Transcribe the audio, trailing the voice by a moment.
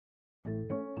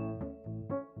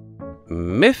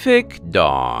Mythic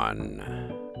Dawn.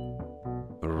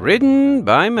 Written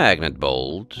by Magnet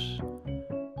Bolt.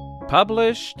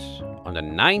 Published on the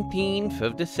 19th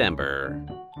of December,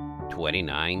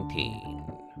 2019.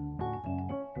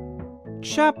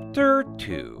 Chapter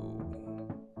 2.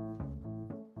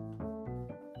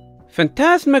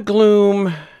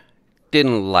 Phantasmagloom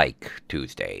didn't like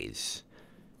Tuesdays.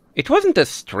 It wasn't the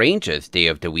strangest day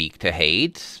of the week to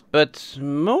hate, but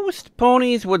most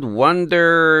ponies would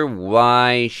wonder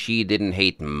why she didn't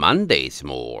hate Mondays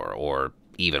more, or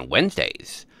even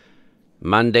Wednesdays.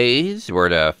 Mondays were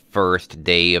the first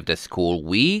day of the school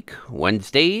week.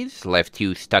 Wednesdays left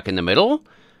you stuck in the middle.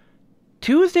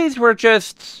 Tuesdays were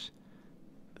just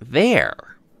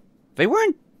there. They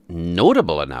weren't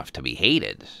notable enough to be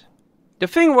hated. The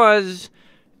thing was,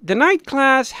 the night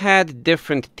class had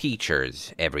different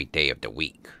teachers every day of the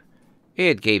week.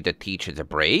 It gave the teachers a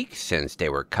break since they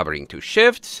were covering 2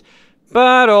 shifts,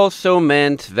 but also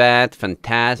meant that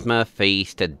Phantasma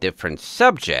faced a different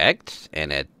subject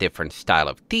and a different style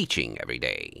of teaching every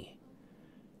day.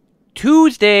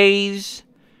 Tuesdays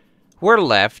were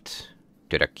left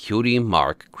to the Cutie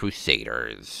Mark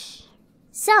Crusaders.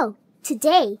 So,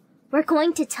 today, we're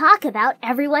going to talk about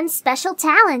everyone's special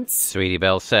talents, Sweetie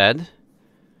Belle said.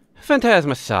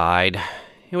 Phantasma sighed.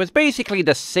 It was basically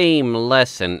the same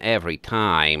lesson every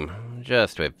time,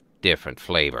 just with different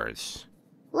flavors.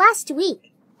 Last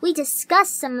week, we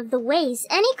discussed some of the ways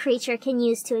any creature can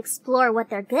use to explore what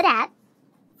they're good at.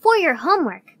 For your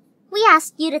homework, we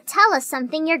asked you to tell us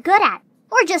something you're good at,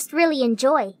 or just really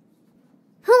enjoy.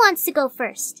 Who wants to go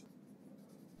first?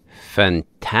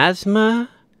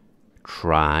 Phantasma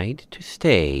tried to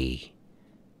stay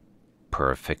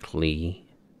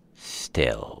perfectly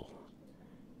still.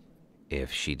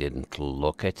 If she didn't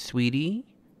look at Sweetie,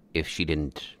 if she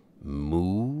didn't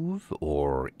move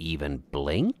or even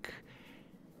blink,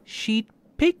 she'd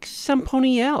pick some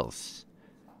pony else.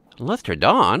 Luster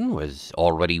Dawn was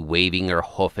already waving her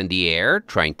hoof in the air,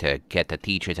 trying to get the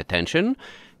teacher's attention.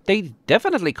 They'd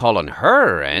definitely call on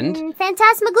her and...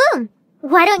 Phantasmagloom,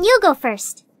 why don't you go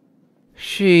first?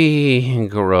 She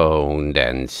groaned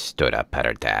and stood up at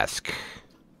her desk.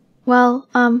 Well,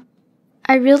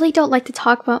 I really don't like to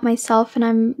talk about myself, and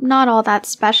I'm not all that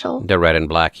special. The red and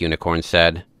black unicorn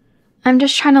said. I'm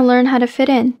just trying to learn how to fit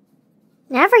in.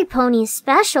 Every pony is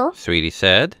special, Sweetie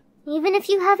said. even if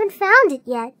you haven't found it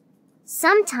yet.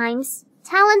 Sometimes,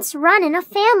 talents run in a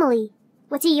family.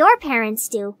 What do your parents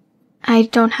do? I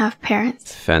don't have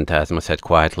parents. Phantasma said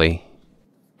quietly.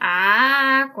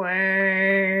 Awkward.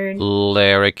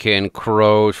 Larrikin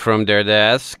crowed from their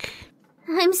desk.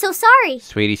 I'm so sorry.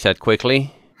 Sweetie said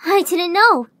quickly. I didn't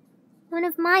know. One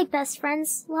of my best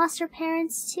friends lost her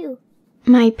parents, too.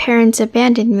 My parents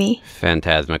abandoned me.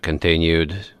 Phantasma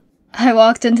continued. I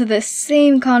walked into this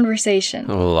same conversation.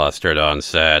 Luster Dawn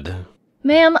said.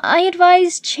 Ma'am, I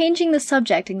advise changing the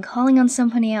subject and calling on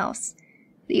somebody else.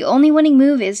 The only winning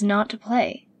move is not to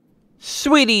play.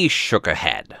 Sweetie shook her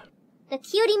head. The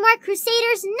Cutie Mark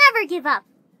Crusaders never give up.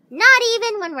 Not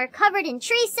even when we're covered in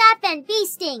tree sap and bee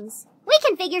stings. We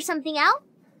can figure something out.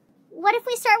 What if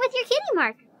we start with your cutie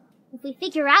mark? If we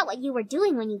figure out what you were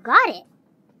doing when you got it.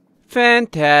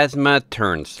 Phantasma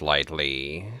turned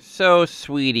slightly, so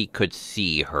Sweetie could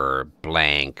see her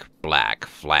blank black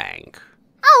flank.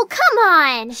 Oh, come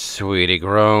on! Sweetie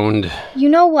groaned. You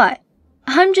know what?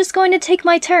 I'm just going to take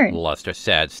my turn. Luster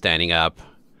said, standing up.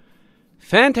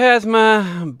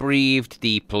 Phantasma breathed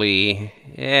deeply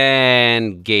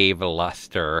and gave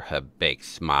Luster a big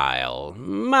smile,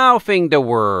 mouthing the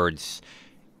words,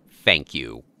 "Thank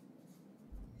you."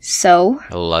 So?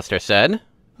 Luster said.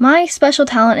 My special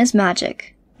talent is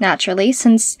magic. Naturally,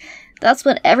 since that's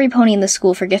what every pony in the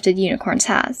school for gifted unicorns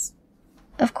has.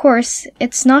 Of course,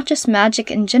 it's not just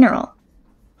magic in general.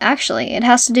 Actually, it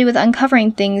has to do with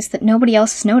uncovering things that nobody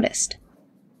else has noticed.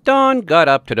 Dawn got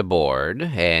up to the board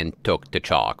and took the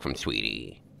chalk from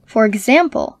Sweetie. For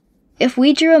example, if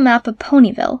we drew a map of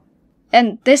Ponyville,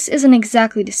 and this isn't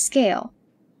exactly to scale.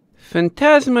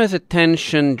 Phantasma's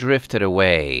attention drifted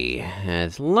away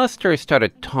as Luster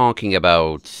started talking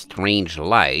about strange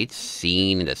lights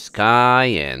seen in the sky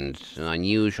and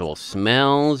unusual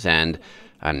smells and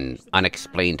an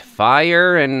unexplained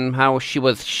fire and how she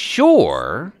was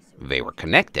sure they were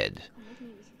connected.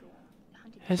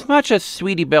 As much as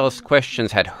Sweetie Belle's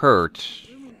questions had hurt,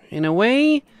 in a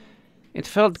way, it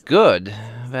felt good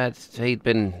that they'd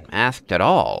been asked at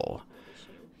all.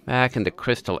 Back in the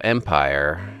Crystal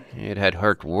Empire, it had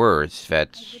hurt worse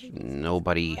that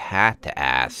nobody had to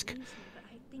ask.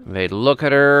 They'd look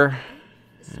at her,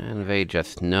 and they'd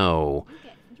just know.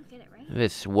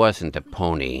 This wasn't a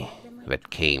pony. that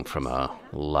came from a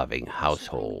loving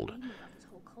household.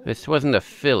 This wasn't a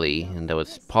filly, and that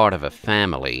was part of a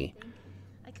family.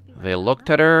 They looked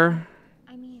at her,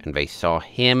 and they saw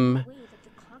him,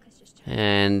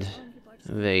 and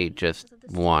they just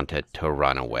wanted to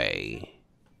run away.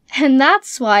 And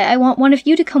that's why I want one of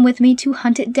you to come with me to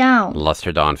hunt it down.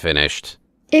 Luster Dawn finished.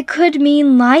 It could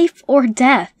mean life or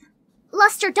death.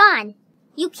 Luster Dawn,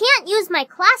 you can't use my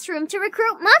classroom to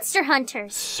recruit monster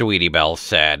hunters. Sweetie Belle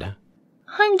said.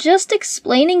 I'm just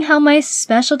explaining how my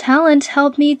special talent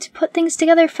helped me to put things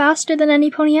together faster than any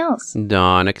pony else.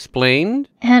 Dawn explained.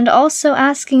 And also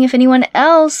asking if anyone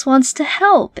else wants to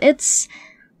help. It's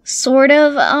sort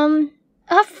of,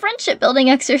 a friendship-building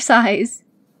exercise.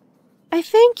 I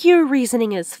think your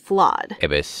reasoning is flawed.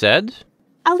 Ibis said.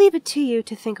 I'll leave it to you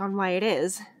to think on why it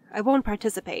is. I won't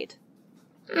participate.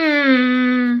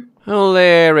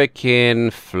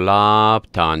 Larrikin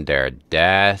flopped on their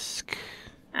desk.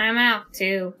 I'm out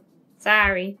too.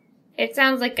 Sorry. It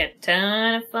sounds like a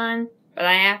ton of fun, but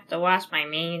I have to wash my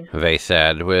mane. They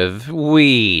said, with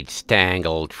weeds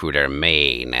tangled through their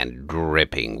mane and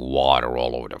dripping water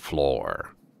all over the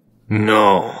floor.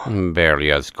 No.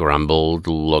 Berlioz grumbled,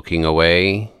 looking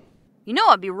away. You know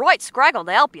I'd be right scraggle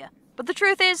to help you, but the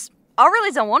truth is, I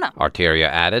really don't wanna. Arteria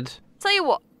added. Tell you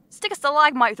what, stick a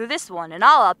stalagmite through this one and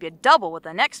I'll help you double with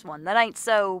the next one that ain't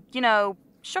so,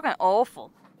 shocking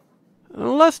awful.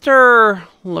 Luster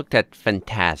looked at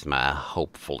Phantasma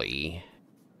hopefully.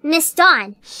 Miss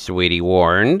Dawn, Sweetie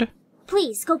warned.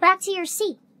 please go back to your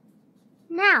seat.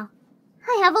 Now,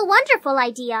 I have a wonderful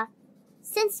idea.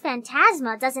 Since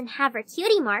Phantasma doesn't have her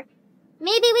cutie mark,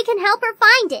 maybe we can help her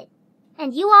find it.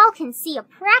 And you all can see a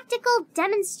practical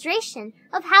demonstration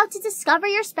of how to discover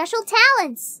your special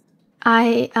talents.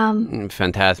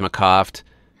 Phantasma coughed.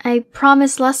 I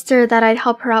promised Luster that I'd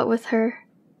help her out with her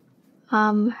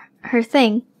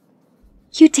thing.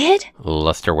 You did?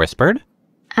 Luster whispered.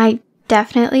 I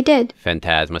definitely did.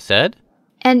 Phantasma said.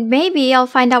 And maybe I'll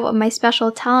find out what my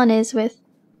special talent is with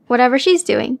whatever she's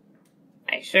doing.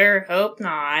 I sure hope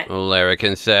not.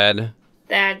 Larrikin said.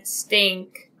 That'd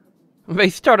stink. They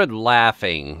started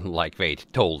laughing like they'd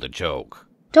told a joke.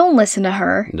 Don't listen to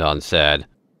her. Dawn said.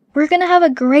 We're gonna have a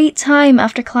great time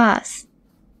after class.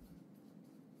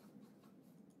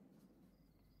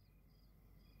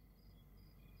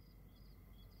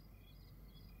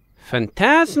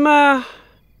 Phantasma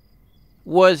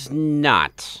was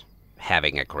not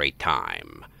having a great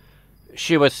time.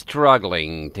 She was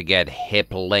struggling to get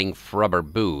hip-length rubber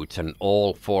boots on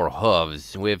all four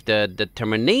hooves with the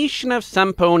determination of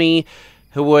some pony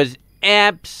who was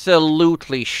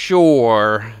absolutely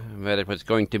sure that it was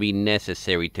going to be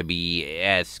necessary to be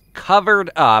as covered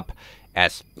up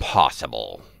as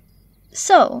possible.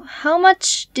 So, how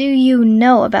much do you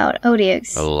know about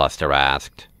Odigs? Luster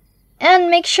asked. And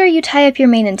make sure you tie up your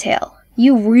mane and tail.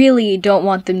 You really don't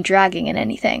want them dragging in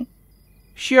anything.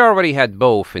 She already had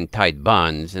both in tight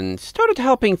buns and started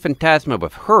helping Phantasma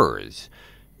with hers,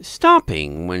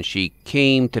 stopping when she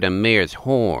came to the mare's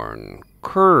horn,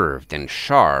 curved and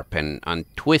sharp and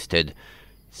untwisted,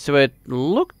 so it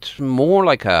looked more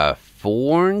like a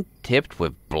thorn tipped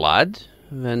with blood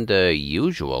than the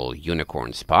usual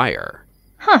unicorn spire.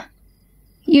 Huh.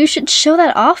 You should show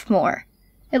that off more.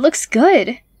 It looks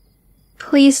good.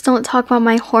 Please don't talk about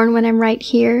my horn when I'm right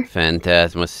here.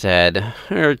 Phantasma said,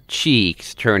 her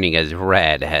cheeks turning as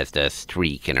red as the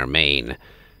streak in her mane.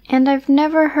 And I've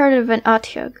never heard of an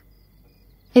Atyug.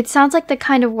 It sounds like the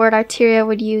kind of word Arteria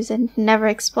would use and never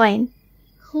explain.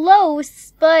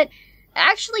 Close, but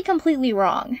actually completely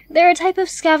wrong. They're a type of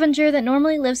scavenger that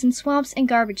normally lives in swamps and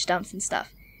garbage dumps and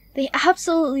stuff. They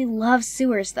absolutely love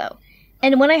sewers, though.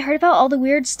 And when I heard about all the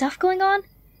weird stuff going on,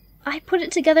 I put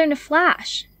it together in a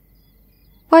flash.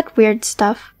 What weird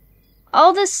stuff?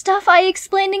 All the stuff I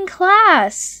explained in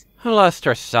class.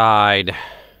 Luster sighed.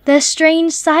 The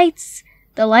strange sights,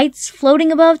 the lights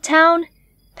floating above town,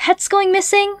 pets going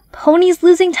missing, ponies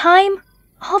losing time,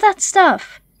 all that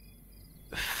stuff.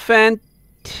 Phantasma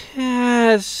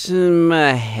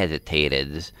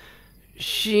hesitated.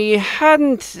 She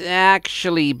hadn't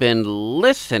actually been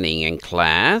listening in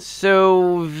class,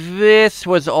 so this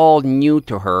was all new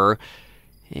to her,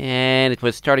 and it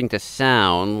was starting to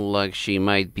sound like she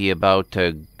might be about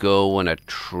to go on a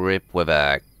trip with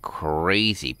a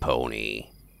crazy pony.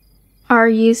 Are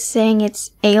you saying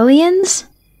it's aliens?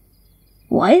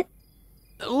 What?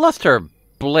 Luster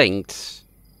blinked.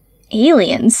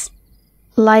 Aliens?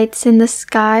 Lights in the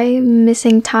sky,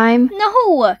 missing time?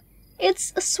 No!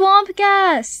 It's swamp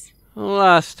gas!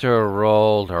 Luster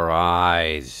rolled her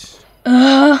eyes.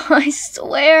 Ugh, I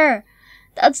swear!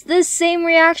 That's the same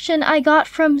reaction I got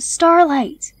from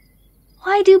Starlight.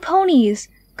 Why do ponies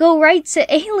go right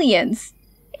to aliens?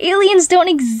 Aliens don't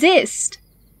exist!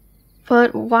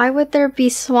 But why would there be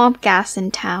swamp gas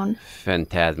in town?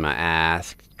 Phantasma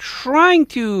asked, trying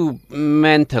to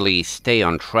mentally stay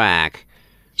on track.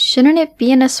 Shouldn't it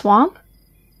be in a swamp?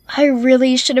 I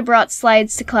really should have brought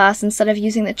slides to class instead of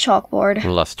using the chalkboard.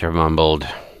 Luster mumbled.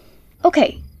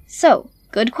 Okay, so,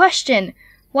 good question.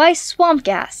 Why swamp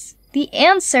gas? The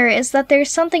answer is that there's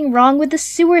something wrong with the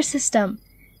sewer system.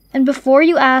 And before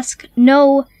you ask,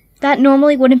 no, that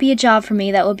normally wouldn't be a job for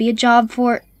me. That would be a job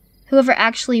for whoever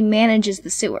actually manages the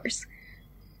sewers.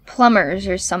 Plumbers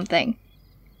or something.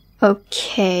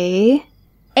 Okay.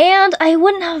 And I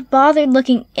wouldn't have bothered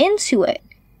looking into it.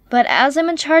 But as I'm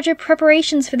in charge of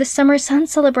preparations for the Summer Sun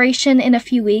celebration in a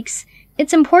few weeks,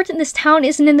 it's important this town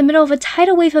isn't in the middle of a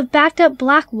tidal wave of backed up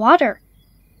black water.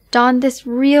 Dawn, this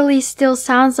really still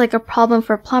sounds like a problem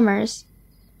for plumbers.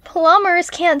 Plumbers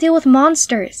can't deal with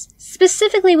monsters,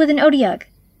 specifically with an Otyugh.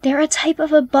 They're a type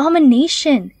of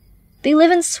abomination. They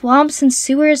live in swamps and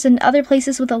sewers and other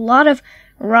places with a lot of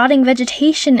rotting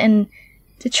vegetation and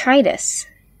detritus.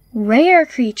 Rare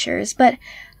creatures, but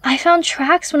I found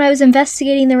tracks when I was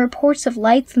investigating the reports of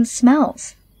lights and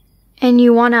smells. And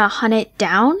you want to hunt it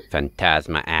down?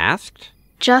 Phantasma asked.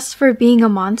 Just for being a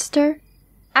monster?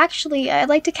 Actually, I'd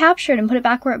like to capture it and put it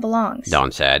back where it belongs.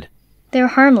 Dawn said. They're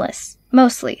harmless.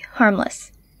 Mostly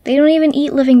harmless. They don't even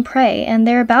eat living prey, and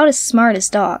they're about as smart as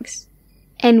dogs.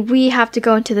 And we have to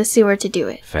go into the sewer to do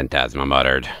it. Phantasma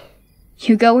muttered.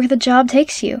 You go where the job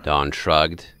takes you. Dawn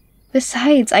shrugged.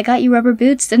 Besides, I got you rubber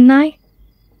boots, didn't I?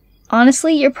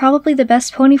 Honestly, you're probably the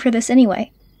best pony for this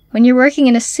anyway. When you're working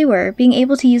in a sewer, being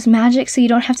able to use magic so you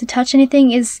don't have to touch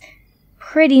anything is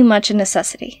pretty much a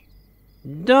necessity.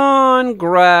 Dawn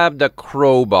grabbed a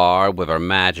crowbar with her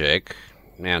magic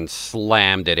and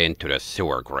slammed it into the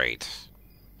sewer grate.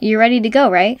 You ready to go,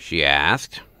 right? She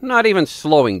asked, not even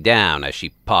slowing down as she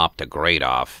popped the grate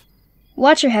off.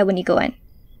 Watch your head when you go in.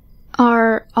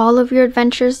 Are all of your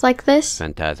adventures like this?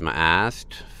 Phantasma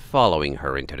asked, following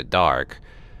her into the dark.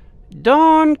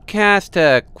 Dawn cast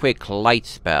a quick light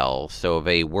spell so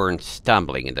they weren't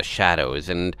stumbling in the shadows,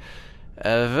 and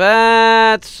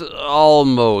that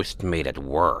almost made it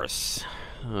worse.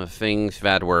 Things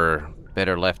that were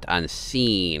better left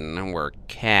unseen were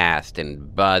cast in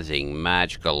buzzing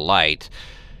magical light,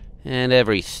 and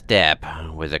every step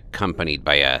was accompanied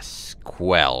by a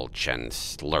squelch and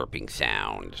slurping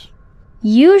sound.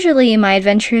 Usually my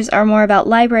adventures are more about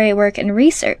library work and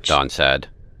research. Dawn said.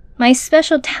 My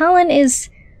special talent is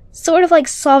sort of like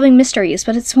solving mysteries,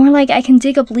 but it's more like I can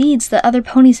dig up leads that other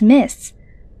ponies miss.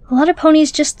 A lot of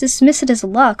ponies just dismiss it as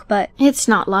luck, but... It's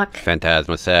not luck.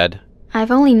 Phantasma said.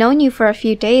 I've only known you for a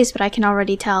few days, but I can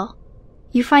already tell.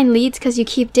 You find leads because you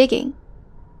keep digging.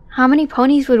 How many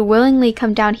ponies would willingly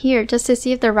come down here just to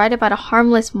see if they're right about a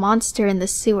harmless monster in the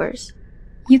sewers?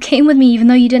 You came with me even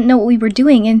though you didn't know what we were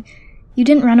doing, and you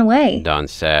didn't run away. Dawn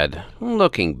said,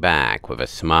 looking back with a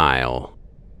smile.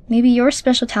 Maybe your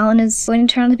special talent is going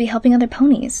to turn out to be helping other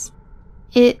ponies.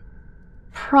 It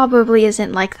probably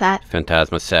isn't like that.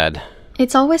 Phantasma said.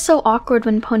 It's always so awkward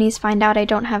when ponies find out I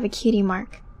don't have a cutie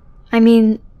mark. I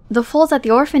mean, the foals at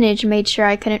the orphanage made sure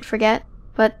I couldn't forget,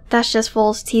 but that's just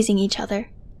foals teasing each other.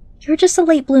 You're just a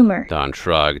late bloomer. Dawn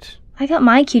shrugged. I got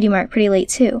my cutie mark pretty late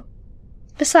too.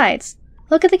 Besides,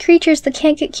 look at the creatures that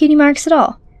can't get cutie marks at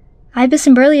all. Ibis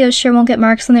and Berlioz sure won't get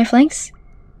marks on their flanks.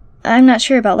 I'm not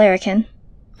sure about Larrikin.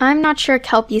 I'm not sure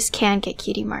kelpies can get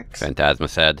cutie marks. Phantasma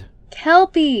said.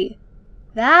 Kelpie!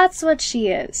 That's what she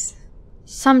is.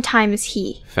 Sometimes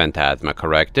he. Phantasma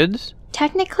corrected.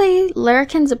 Technically,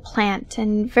 Larrikin's a plant,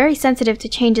 and very sensitive to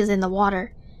changes in the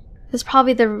water. That's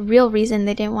probably the real reason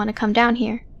they didn't want to come down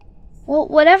here. Well,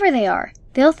 whatever they are,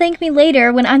 they'll thank me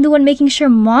later when I'm the one making sure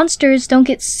monsters don't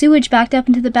get sewage backed up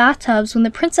into the bathtubs when the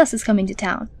princess is coming to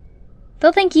town.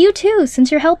 They'll thank you too,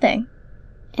 since you're helping.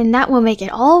 And that will make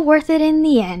it all worth it in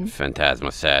the end.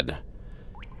 Phantasma said.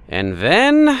 And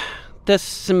then the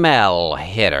smell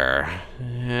hit her.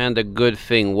 And the good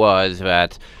thing was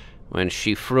that when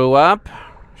she threw up,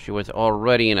 she was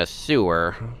already in a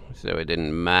sewer, so it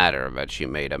didn't matter that she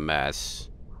made a mess.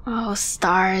 Oh,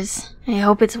 stars. I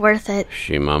hope it's worth it.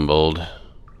 She mumbled.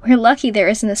 We're lucky there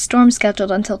isn't a storm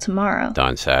scheduled until tomorrow.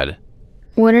 Dawn said.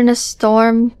 Wouldn't a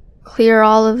storm clear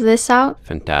all of this out?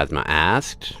 Phantasma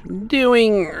asked,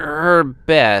 doing her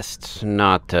best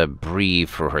not to breathe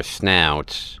through her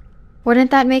snout.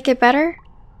 Wouldn't that make it better?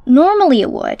 Normally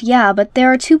it would, yeah, but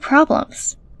there are two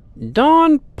problems.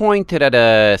 Dawn pointed at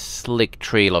a slick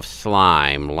trail of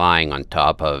slime lying on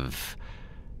top of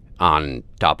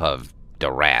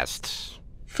the rest.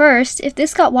 First, if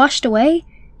this got washed away,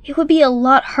 it would be a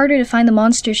lot harder to find the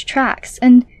monster's tracks,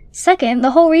 and second,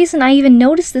 the whole reason I even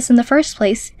noticed this in the first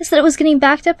place is that it was getting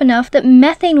backed up enough that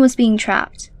methane was being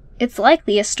trapped. It's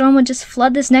likely a storm would just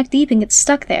flood this neck deep and get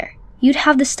stuck there. You'd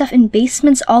have this stuff in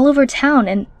basements all over town,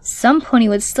 and some pony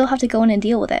would still have to go in and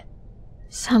deal with it.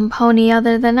 Some pony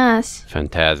other than us.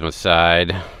 Phantasma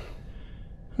sighed.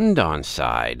 Dawn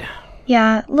sighed.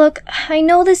 Yeah, look, I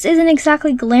know this isn't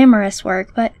exactly glamorous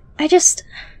work, but I just...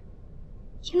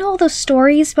 You know all those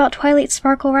stories about Twilight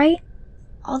Sparkle, right?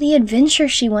 All the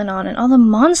adventures she went on and all the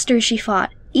monsters she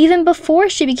fought, even before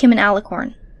she became an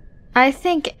alicorn. I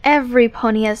think every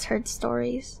pony has heard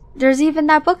stories. There's even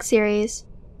that book series.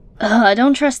 Ugh,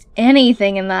 don't trust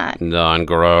anything in that. Dawn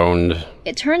groaned.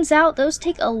 It turns out those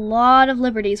take a lot of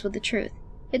liberties with the truth.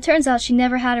 It turns out she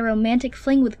never had a romantic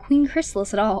fling with Queen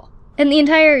Chrysalis at all. And the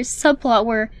entire subplot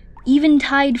where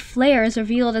eventide flare is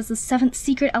revealed as the seventh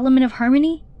secret element of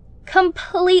harmony?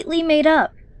 Completely made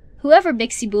up. Whoever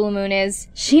Bixie Bullamoon is,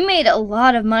 she made a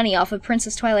lot of money off of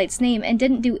Princess Twilight's name and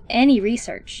didn't do any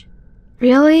research.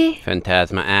 Really?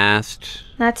 Phantasma asked.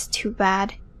 That's too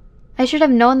bad. I should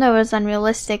have known that was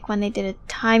unrealistic when they did a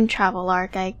time travel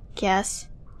arc, I guess.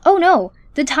 Oh no,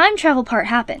 the time travel part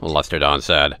happened. Luster Dawn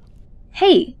said.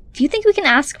 Hey, do you think we can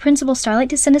ask Principal Starlight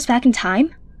to send us back in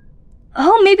time?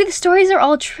 Oh, maybe the stories are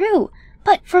all true,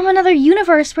 but from another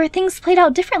universe where things played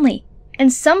out differently.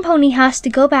 And some pony has to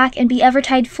go back and be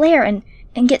Evertide Flare and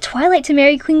get Twilight to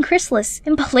marry Queen Chrysalis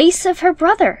in place of her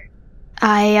brother.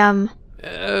 Phantasma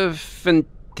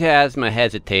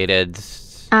hesitated.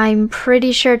 I'm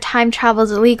pretty sure time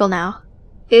travel's illegal now.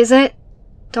 Is it?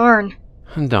 Darn.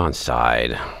 Dawn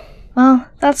sighed. Well,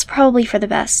 that's probably for the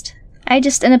best. I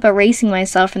just end up erasing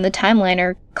myself from the timeline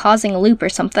or causing a loop or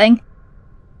something.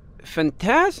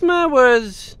 Phantasma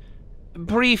was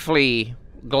briefly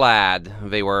glad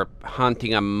they were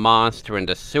hunting a monster in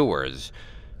the sewers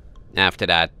after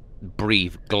that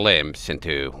brief glimpse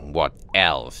into what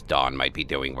else Dawn might be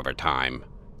doing with her time.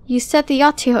 You said the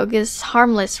Yachtyhug is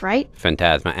harmless, right?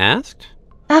 Phantasma asked.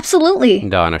 Absolutely.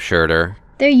 Dawn assured her.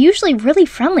 They're usually really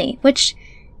friendly, which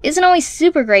isn't always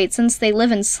super great since they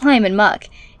live in slime and muck.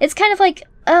 It's kind of like,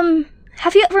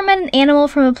 have you ever met an animal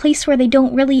from a place where they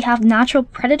don't really have natural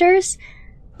predators?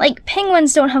 Like,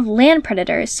 penguins don't have land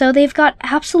predators, so they've got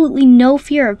absolutely no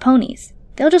fear of ponies.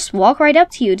 They'll just walk right up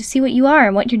to you to see what you are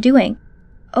and what you're doing.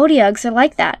 Otyughs are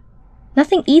like that.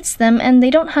 Nothing eats them, and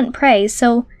they don't hunt prey,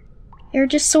 so they're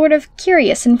just sort of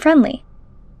curious and friendly.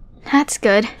 That's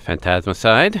good. Phantasma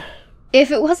sighed. If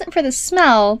it wasn't for the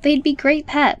smell, they'd be great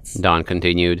pets. Dawn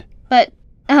continued. But,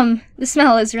 the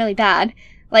smell is really bad.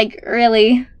 Like,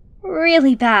 really,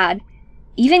 really bad.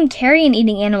 Even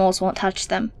carrion-eating animals won't touch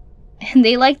them. And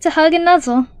they like to hug and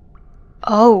nuzzle.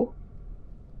 Oh,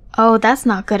 that's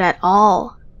not good at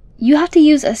all. You have to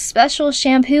use a special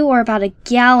shampoo or about a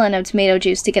gallon of tomato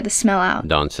juice to get the smell out.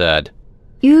 Dawn said.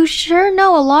 You sure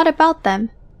know a lot about them.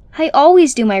 I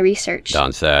always do my research.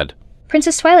 Dawn said.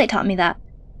 Princess Twilight taught me that.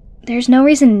 There's no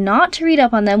reason not to read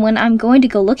up on them when I'm going to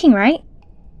go looking, right?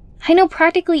 I know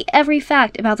practically every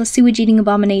fact about the sewage-eating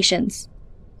abominations.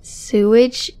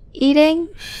 Sewage eating?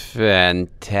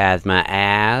 Phantasma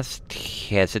asked,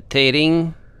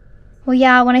 hesitating. Well,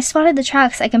 yeah, when I spotted the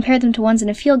tracks, I compared them to ones in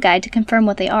a field guide to confirm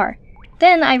what they are.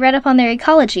 Then I read up on their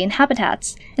ecology and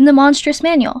habitats in the monstrous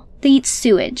manual. They eat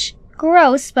sewage.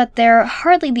 Gross, but they're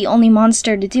hardly the only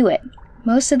monster to do it.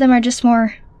 Most of them are just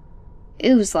more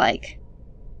ooze-like.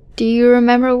 Do you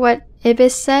remember what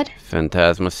Ibis said?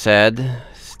 Phantasma said,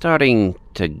 starting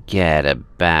to get a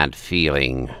bad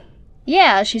feeling.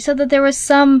 Yeah, she said that there was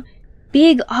some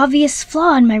big, obvious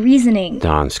flaw in my reasoning.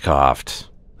 Dawn scoffed.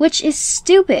 Which is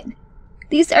stupid.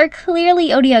 These are clearly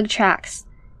Otyugh tracks.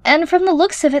 And from the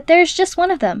looks of it, there's just one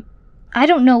of them. I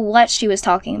don't know what she was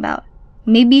talking about.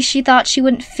 Maybe she thought she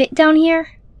wouldn't fit down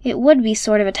here? It would be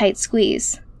sort of a tight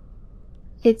squeeze.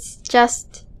 It's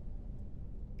just...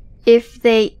 if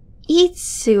they eat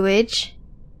sewage,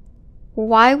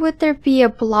 why would there be a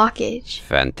blockage?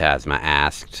 Phantasma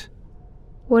asked.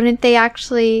 Wouldn't they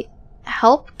actually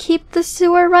help keep the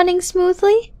sewer running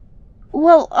smoothly?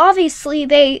 Well, obviously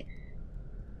they...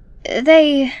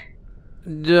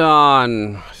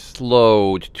 Dawn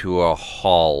slowed to a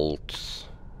halt.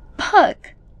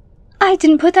 Puck, I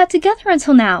didn't put that together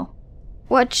until now.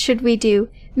 What should we do?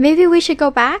 Maybe we should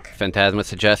go back? Phantasma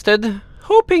suggested,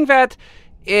 hoping that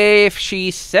if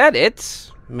she said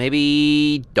it,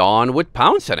 maybe Dawn would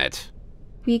pounce on it.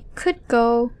 We could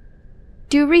go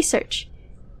do research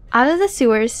out of the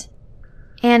sewers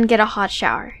and get a hot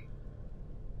shower.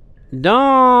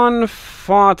 Dawn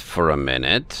fought for a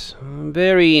minute,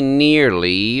 very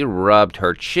nearly rubbed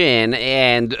her chin,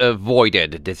 and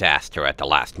avoided disaster at the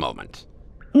last moment.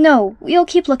 No, we'll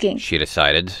keep looking, she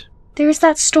decided. There's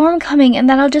that storm coming, and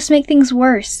that'll just make things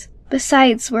worse.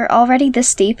 Besides, we're already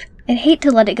this deep. I'd hate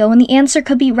to let it go, and the answer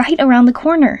could be right around the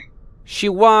corner. She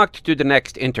walked to the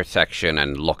next intersection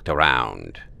and looked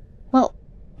around. Well,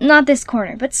 not this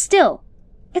corner, but still.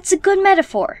 It's a good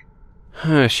metaphor.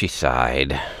 She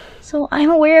sighed. So I'm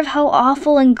aware of how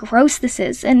awful and gross this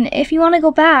is, and if you want to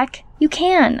go back, you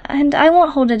can, and I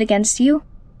won't hold it against you.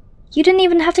 You didn't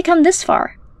even have to come this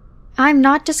far. I'm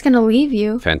not just gonna leave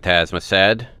you, Phantasma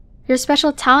said. Your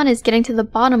special talent is getting to the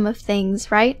bottom of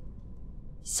things, right?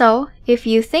 So, if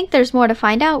you think there's more to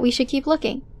find out, we should keep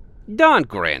looking. Dawn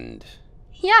grinned.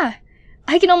 Yeah,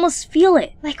 I can almost feel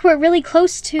it, like we're really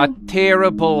close to... A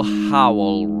terrible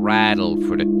howl rattled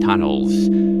through the tunnels,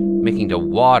 making the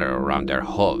water around their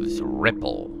hooves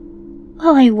ripple.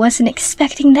 Well, I wasn't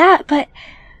expecting that, but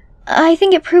I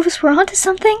think it proves we're onto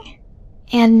something.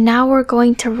 And now we're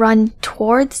going to run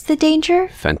towards the danger?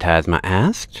 Phantasma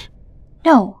asked.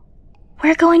 No,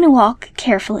 we're going to walk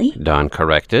carefully. Dawn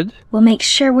corrected. We'll make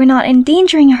sure we're not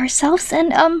endangering ourselves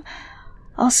and,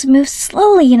 also move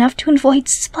slowly enough to avoid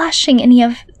splashing any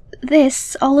of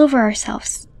this all over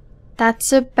ourselves.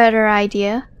 That's a better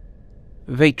idea.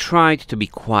 They tried to be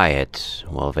quiet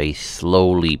while they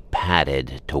slowly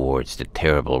padded towards the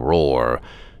terrible roar,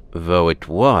 though it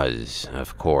was,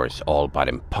 of course, all but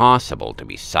impossible to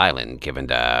be silent given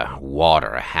the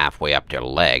water halfway up their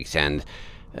legs and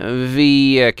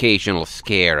the occasional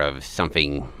scare of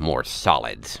something more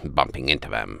solid bumping into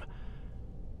them.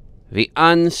 The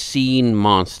unseen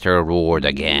monster roared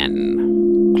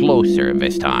again, closer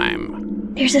this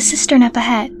time. There's a cistern up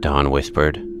ahead, Dawn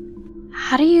whispered.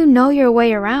 How do you know your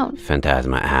way around?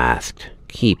 Phantasma asked,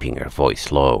 keeping her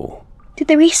voice low. Did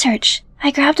the research.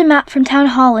 I grabbed a map from Town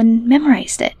Hall and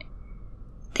memorized it.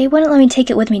 They wouldn't let me take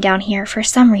it with me down here for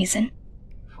some reason.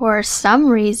 For some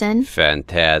reason?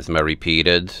 Phantasma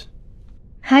repeated.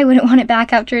 I wouldn't want it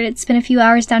back after it had spent a few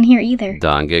hours down here either.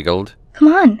 Dawn giggled. Come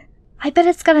on. I bet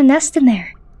it's got a nest in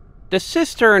there. The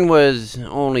cistern was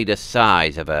only the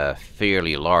size of a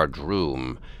fairly large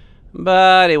room,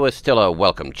 but it was still a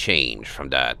welcome change from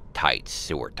the tight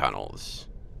sewer tunnels.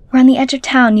 We're on the edge of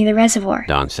town near the reservoir,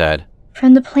 Dawn said.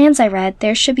 From the plans I read,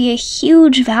 there should be a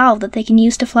huge valve that they can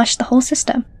use to flush the whole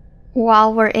system.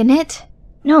 While we're in it?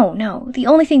 No. The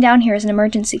only thing down here is an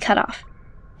emergency cutoff.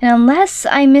 And unless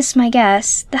I miss my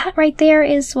guess, that right there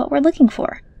is what we're looking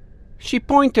for. She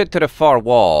pointed to the far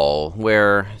wall,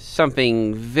 where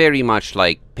something very much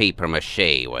like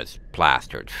papier-mâché was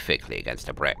plastered thickly against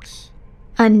the bricks.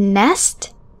 A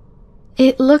nest?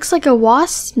 It looks like a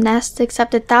wasp's nest,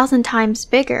 except 1,000 times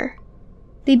bigger.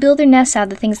 They build their nests out of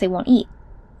the things they won't eat.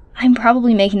 I'm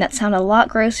probably making that sound a lot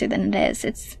grosser than it is.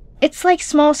 It's like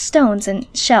small stones and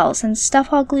shells and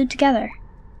stuff all glued together.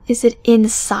 Is it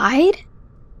inside?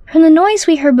 From the noise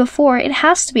we heard before, it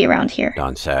has to be around here,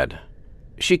 Dawn said.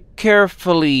 She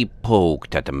carefully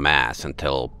poked at the mass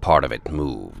until part of it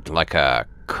moved, like a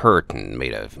curtain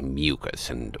made of mucus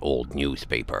and old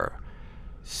newspaper.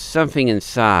 Something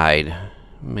inside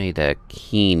made a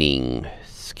keening,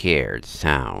 scared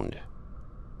sound.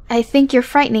 I think you're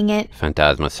frightening it,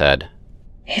 Phantasma said.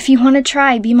 If you want to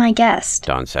try, be my guest,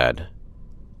 Dawn said.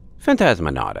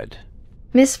 Phantasma nodded.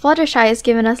 Miss Fluttershy has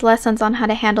given us lessons on how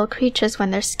to handle creatures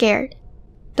when they're scared.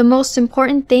 The most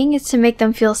important thing is to make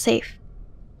them feel safe.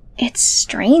 It's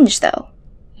strange, though.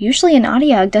 Usually an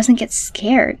Adiog doesn't get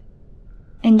scared.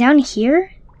 And down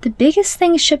here, the biggest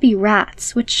thing should be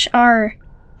rats, which are,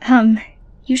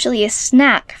 usually a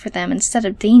snack for them instead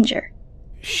of danger.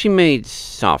 She made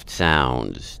soft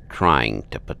sounds, trying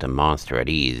to put the monster at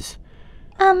ease.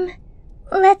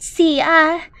 Let's see,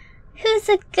 who's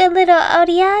a good little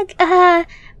Odiag?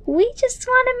 We just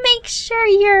want to make sure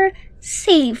you're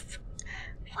safe.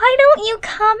 Why don't you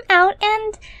come out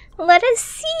and let us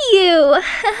see you?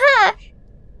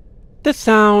 The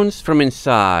sounds from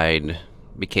inside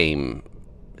became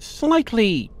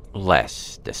slightly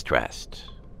less distressed.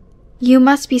 You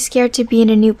must be scared to be in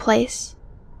a new place.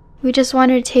 We just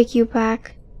wanted to take you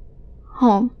back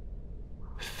home.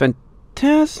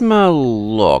 Phantasma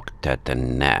looked at the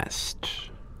nest.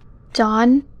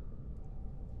 Dawn?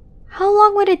 How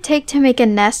long would it take to make a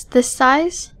nest this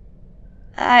size?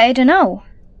 I don't know.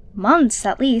 Months,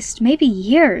 at least. Maybe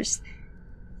years.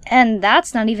 And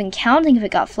that's not even counting if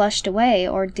it got flushed away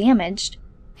or damaged.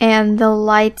 And the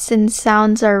lights and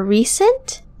sounds are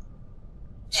recent?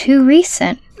 Too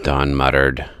recent, Dawn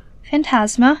muttered.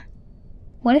 Phantasma,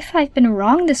 what if I've been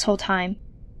wrong this whole time?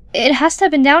 It has to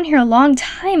have been down here a long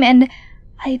time, and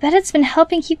I bet it's been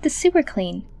helping keep the sewer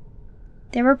clean.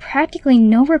 There were practically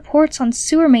no reports on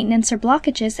sewer maintenance or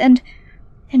blockages, and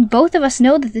both of us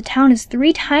know that the town is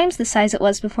 3 times the size it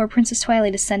was before Princess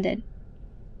Twilight ascended.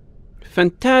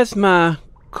 Phantasma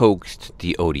coaxed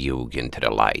the Odiug into the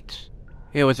light.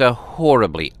 It was a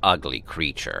horribly ugly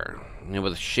creature. It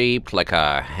was shaped like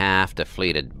a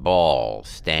half-deflated ball,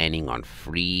 standing on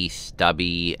 3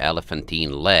 stubby,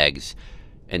 elephantine legs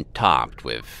and topped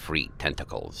with 3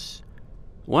 tentacles.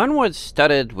 One was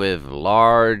studded with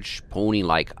large,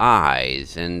 pony-like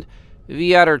eyes, and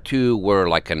the other 2 were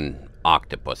like an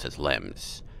octopus's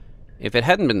limbs. If it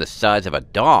hadn't been the size of a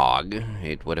dog,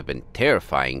 it would have been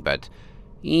terrifying, but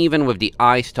even with the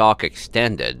eye stalk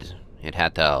extended, it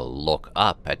had to look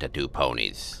up at the 2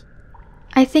 ponies.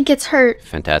 I think it's hurt.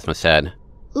 Phantasma said.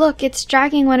 Look, it's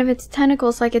dragging one of its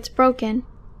tentacles like it's broken.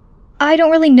 I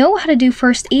don't really know how to do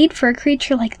first aid for a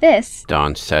creature like this,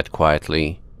 Dawn said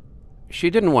quietly. She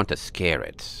didn't want to scare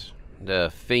it. The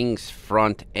thing's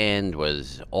front end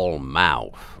was all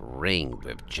mouth, ringed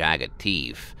with jagged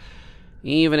teeth.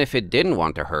 Even if it didn't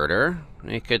want to hurt her,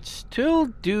 it could still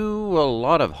do a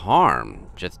lot of harm,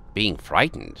 just being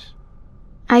frightened.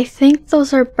 I think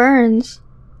those are burns.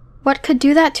 What could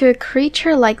do that to a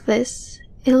creature like this?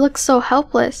 It looks so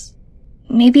helpless.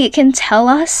 Maybe it can tell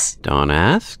us? Dawn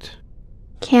asked.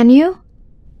 Can you?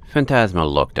 Phantasma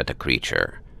looked at the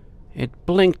creature. It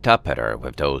blinked up at her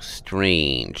with those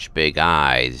strange big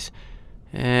eyes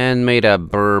and made a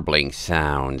burbling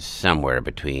sound somewhere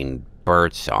between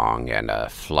birdsong and a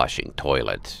flushing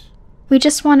toilet. We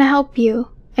just want to help you.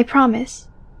 I promise.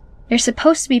 They're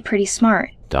supposed to be pretty smart,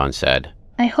 Dawn said.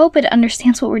 I hope it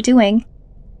understands what we're doing.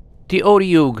 The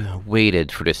Odiug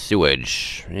waded through the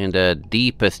sewage, in the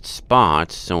deepest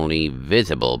spots only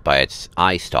visible by its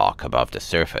eye stalk above the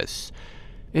surface.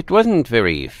 It wasn't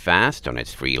very fast on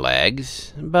its 3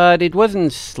 legs, but it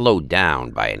wasn't slowed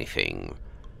down by anything.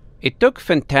 It took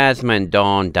Phantasma and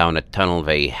Dawn down a tunnel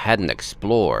they hadn't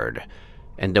explored,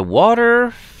 and the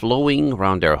water flowing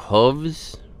around their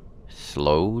hooves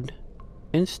slowed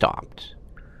and stopped.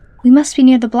 We must be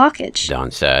near the blockage,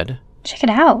 Dawn said. Check it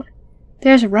out.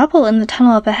 There's rubble in the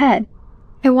tunnel up ahead.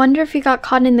 I wonder if you got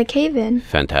caught in the cave-in.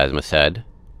 Phantasma said.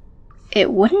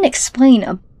 It wouldn't explain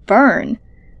a burn.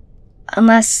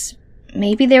 Unless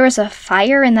maybe there was a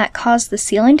fire and that caused the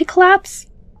ceiling to collapse?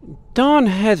 Dawn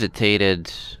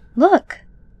hesitated. Look,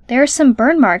 there are some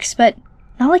burn marks, but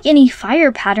not like any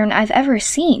fire pattern I've ever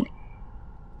seen.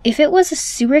 If it was a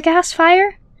sewer gas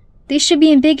fire, these should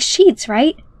be in big sheets,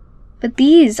 right? But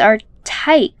these are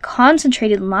tight,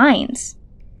 concentrated lines.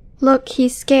 Look,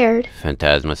 he's scared.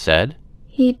 Phantasma said.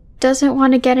 He doesn't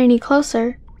want to get any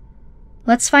closer.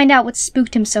 Let's find out what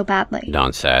spooked him so badly.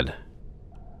 Dawn said.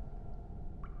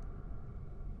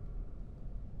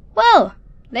 Well,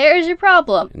 there's your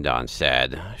problem, Dawn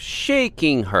said,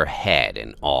 shaking her head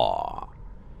in awe.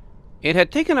 It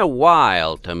had taken a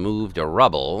while to move the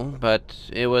rubble, but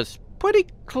it was pretty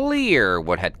clear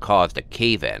what had caused the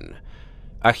cave-in.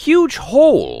 A huge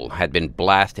hole had been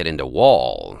blasted in the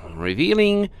wall,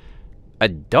 revealing a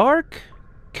dark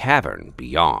cavern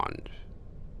beyond.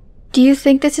 Do you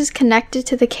think this is connected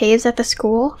to the caves at the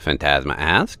school? Phantasma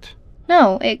asked.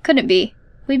 No, it couldn't be.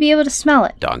 We'd be able to smell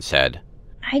it. Dawn said.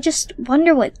 I just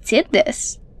wonder what did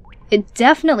this. It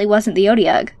definitely wasn't the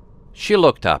Odiug. She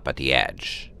looked up at the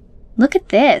edge. Look at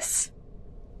this.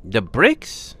 The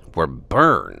bricks were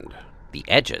burned, the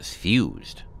edges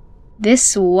fused.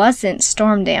 This wasn't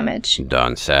storm damage,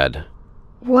 Dawn said.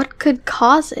 What could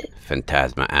cause it?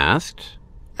 Phantasma asked.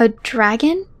 A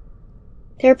dragon?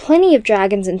 There are plenty of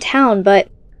dragons in town, but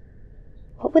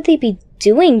what would they be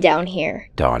doing down here?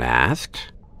 Dawn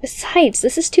asked. Besides,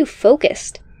 this is too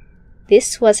focused.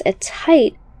 This was a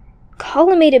tight,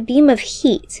 collimated beam of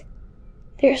heat.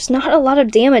 There's not a lot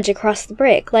of damage across the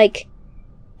brick. Like,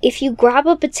 if you grab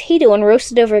a potato and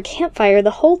roast it over a campfire,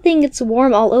 the whole thing gets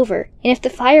warm all over. And if the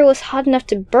fire was hot enough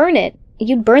to burn it,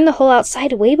 you'd burn the whole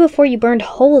outside way before you burned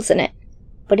holes in it.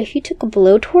 But if you took a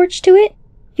blowtorch to it,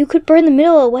 you could burn the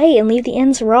middle away and leave the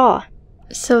ends raw.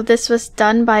 So this was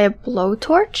done by a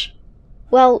blowtorch?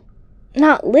 Well,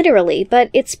 not literally, but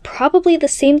it's probably the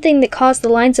same thing that caused the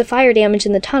lines of fire damage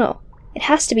in the tunnel. It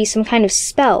has to be some kind of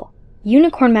spell.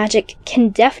 Unicorn magic can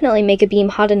definitely make a beam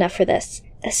hot enough for this,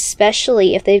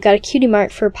 especially if they've got a cutie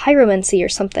mark for pyromancy or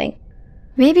something.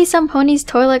 Maybe some pony's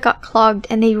toilet got clogged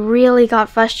and they really got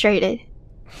frustrated.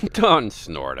 Dawn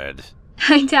snorted.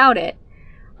 I doubt it.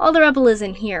 All the rubble is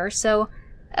in here, so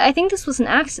I think this was an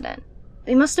accident.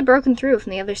 They must have broken through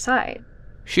from the other side.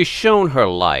 She shone her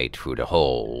light through the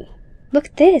hole. Look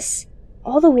at this.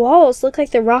 All the walls look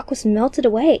like the rock was melted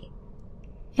away.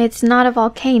 It's not a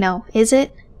volcano, is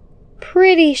it?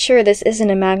 Pretty sure this isn't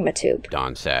a magma tube.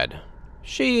 Dawn said.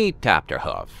 She tapped her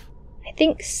hoof. I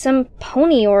think some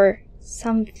pony or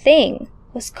something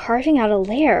was carving out a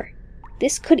lair.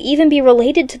 This could even be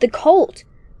related to the cult.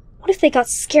 What if they got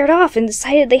scared off and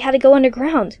decided they had to go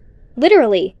underground?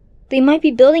 Literally, they might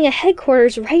be building a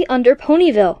headquarters right under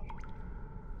Ponyville.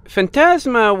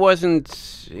 Phantasma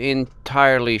wasn't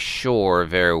entirely sure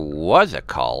there was a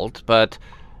cult, but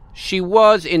she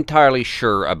was entirely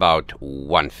sure about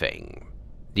one thing.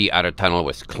 The outer tunnel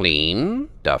was clean,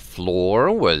 the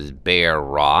floor was bare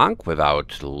rock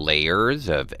without layers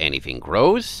of anything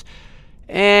gross,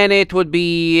 and it would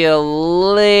be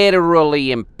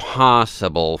literally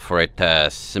impossible for it to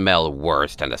smell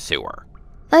worse than the sewer.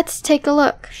 Let's take a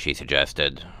look, She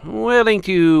suggested, willing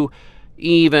to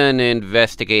even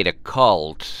investigate a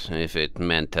cult if it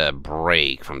meant a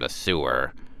break from the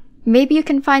sewer. Maybe you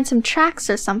can find some tracks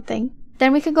or something.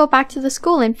 Then we can go back to the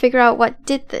school and figure out what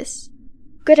did this.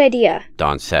 Good idea.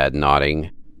 Dawn said,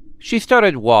 nodding. She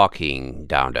started walking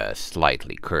down the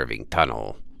slightly curving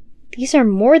tunnel. These are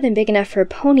more than big enough for a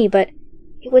pony, but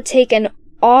it would take an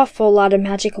awful lot of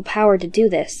magical power to do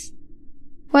this.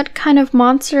 What kind of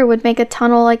monster would make a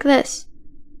tunnel like this?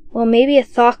 Well, maybe a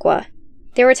thakwa.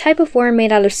 They're a type of worm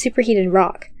made out of superheated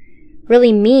rock.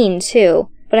 Really mean, too,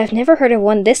 but I've never heard of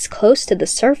one this close to the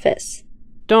surface.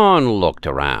 Dawn looked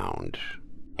around.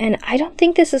 And I don't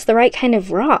think this is the right kind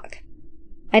of rock.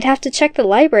 I'd have to check the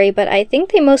library, but I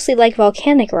think they mostly like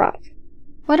volcanic rock.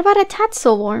 What about a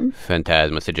tatzel worm?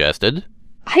 Phantasma suggested.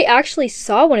 I actually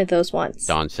saw one of those once.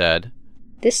 Dawn said.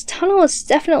 This tunnel is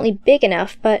definitely big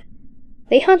enough, but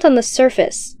they hunt on the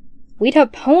surface. We'd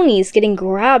have ponies getting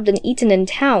grabbed and eaten in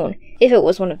town if it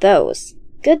was one of those.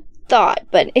 Good thought,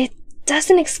 but it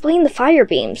doesn't explain the fire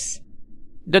beams.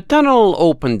 The tunnel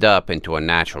opened up into a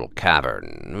natural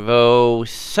cavern, though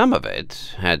some of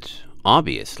it had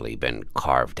obviously been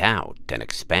carved out and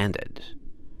expanded.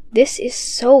 This is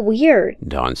so weird,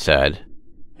 Dawn said.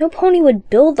 No pony would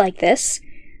build like this.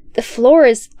 The floor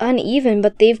is uneven,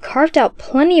 but they've carved out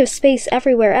plenty of space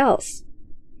everywhere else.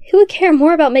 Who would care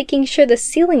more about making sure the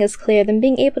ceiling is clear than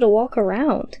being able to walk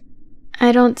around?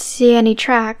 I don't see any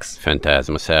tracks,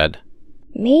 Phantasma said.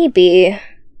 Maybe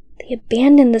they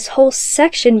abandoned this whole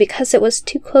section because it was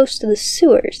too close to the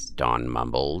sewers, Dawn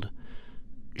mumbled.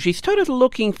 She started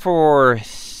looking for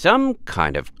some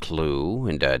kind of clue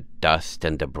in the dust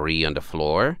and debris on the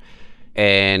floor,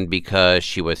 and because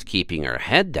she was keeping her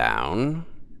head down,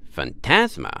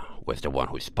 Phantasma was the one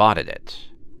who spotted it.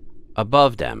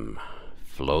 Above them,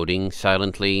 floating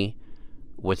silently,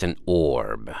 was an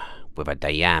orb with a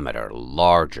diameter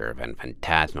larger than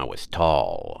Phantasma was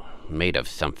tall, made of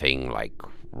something like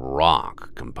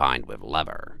rock combined with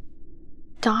leather.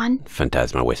 Dawn?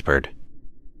 Phantasma whispered.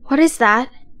 What is that?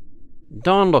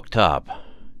 Dawn looked up,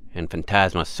 and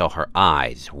Phantasma saw her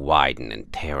eyes widen in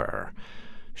terror.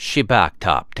 She backed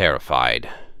up, terrified,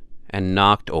 and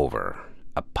knocked over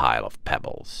a pile of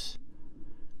pebbles.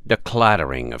 The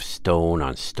clattering of stone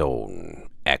on stone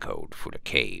echoed through the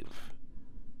cave.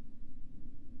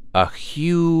 A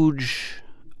huge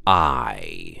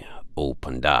eye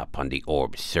opened up on the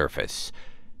orb's surface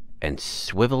and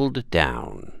swiveled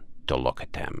down to look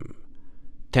at them.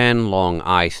 10 long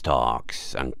eye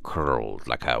stalks uncurled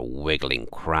like a wiggling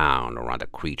crown around the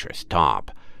creature's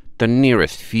top, the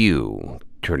nearest few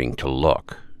turning to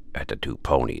look at the two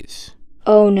ponies.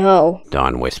 Oh no,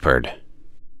 Dawn whispered.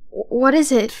 What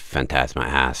is it? Phantasma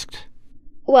asked.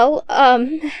 Well,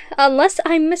 unless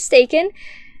I'm mistaken,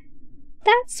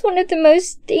 that's one of the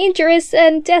most dangerous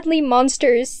and deadly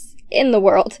monsters in the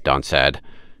world, Dawn said.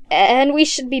 And we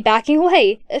should be backing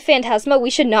away. Phantasma, we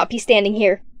should not be standing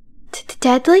here.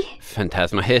 Deadly?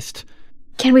 Phantasma hissed.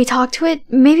 Can we talk to it?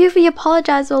 Maybe if we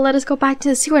apologize, it'll let us go back to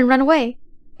the sewer and run away.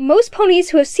 Most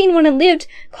ponies who have seen one and lived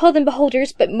call them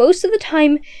beholders, but most of the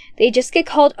time, they just get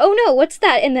called, oh no, what's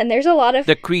that? And then there's a lot of...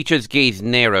 The creature's gaze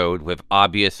narrowed with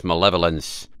obvious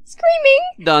malevolence. Screaming!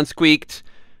 Dawn squeaked.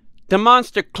 The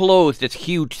monster closed its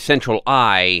huge central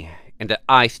eye, and the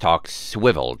eye stalks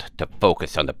swiveled to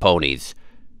focus on the ponies.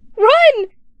 Run!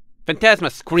 Phantasma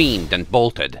screamed and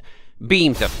bolted.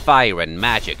 Beams of fire and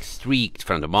magic streaked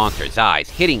from the monster's eyes,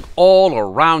 hitting all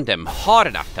around them hot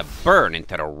enough to burn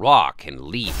into the rock and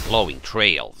leave glowing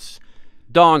trails.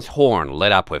 Dawn's horn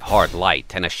lit up with hard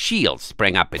light, and a shield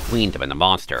sprang up between them and the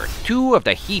monster, 2 of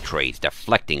the heat rays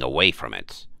deflecting away from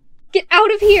it. Get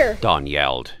out of here! Dawn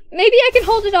yelled. Maybe I can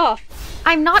hold it off.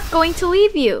 I'm not going to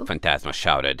leave you, Phantasma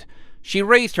shouted. She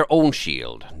raised her own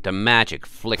shield, the magic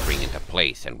flickering into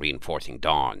place and reinforcing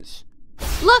Dawn's.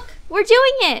 Look, we're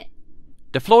doing it!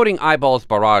 The floating eyeball's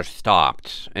barrage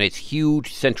stopped, and its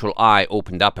huge central eye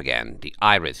opened up again, the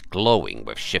iris glowing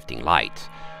with shifting light.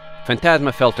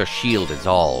 Phantasma felt her shield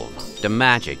dissolve, the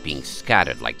magic being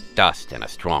scattered like dust in a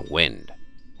strong wind.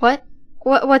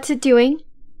 What's it doing?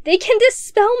 They can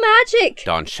dispel magic!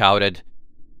 Dawn shouted.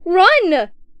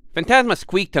 Run! Phantasma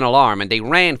squeaked an alarm, and they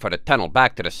ran for the tunnel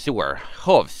back to the sewer,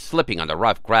 hooves slipping on the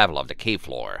rough gravel of the cave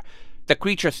floor. The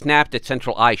creature snapped its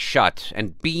central eye shut,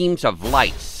 and beams of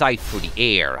light scythed through the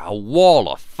air, a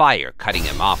wall of fire cutting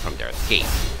them off from their escape.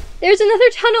 There's another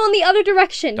tunnel in the other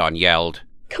direction! Dawn yelled.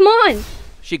 Come on!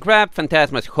 She grabbed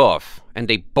Phantasma's hoof, and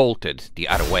they bolted the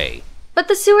other way. But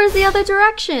the sewer's the other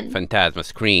direction! Phantasma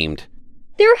screamed.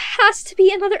 There has to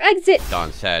be another exit!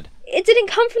 Dawn said. It didn't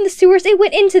come from the sewers, it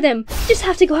went into them. You just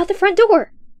have to go out the front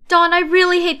door. Dawn, I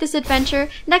really hate this adventure.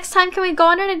 Next time, can we go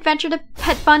on an adventure to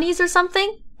pet bunnies or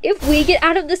something? If we get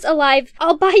out of this alive,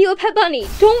 I'll buy you a pet bunny.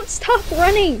 Don't stop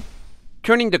running.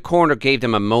 Turning the corner gave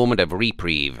them a moment of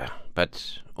reprieve,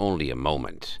 but only a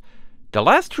moment. The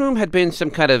last room had been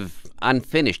some kind of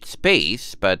unfinished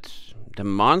space, but the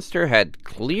monster had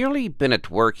clearly been at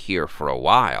work here for a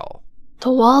while.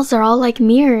 The walls are all like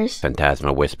mirrors,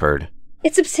 Phantasma whispered.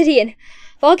 It's obsidian.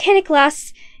 Volcanic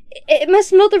glass. It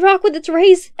must melt the rock with its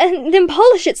rays and then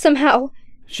polish it somehow.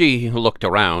 She looked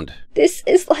around. This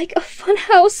is like a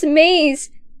funhouse maze.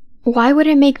 Why would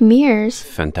it make mirrors?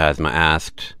 Phantasma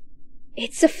asked.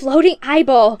 It's a floating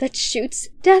eyeball that shoots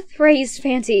death rays,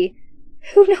 Fanty.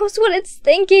 Who knows what it's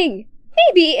thinking?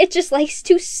 Maybe it just likes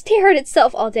to stare at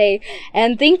itself all day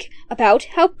and think about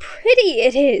how pretty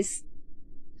it is.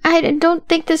 I don't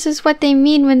think this is what they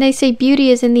mean when they say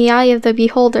beauty is in the eye of the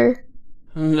beholder.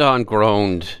 Dawn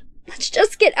groaned. Let's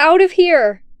just get out of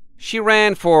here. She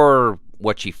ran for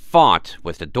what she thought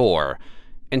was the door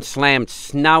and slammed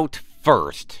snout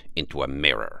first into a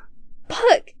mirror.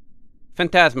 Puck!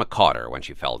 Phantasma caught her when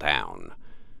she fell down.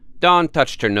 Dawn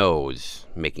touched her nose,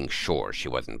 making sure she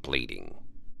wasn't bleeding.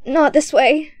 Not this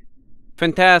way.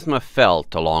 Phantasma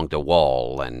felt along the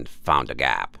wall and found a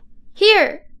gap.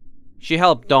 Here! She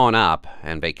helped Dawn up,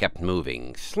 and they kept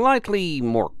moving, slightly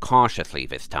more cautiously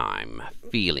this time,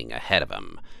 feeling ahead of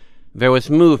them. There was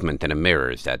movement in the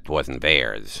mirrors that wasn't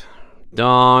theirs.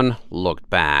 Dawn looked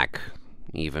back,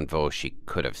 even though she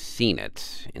could have seen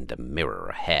it in the mirror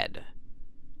ahead.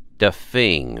 The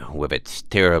thing with its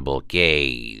terrible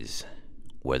gaze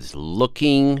was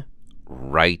looking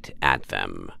right at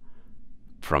them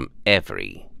from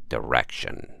every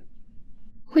direction.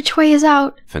 Which way is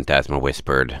out? Phantasma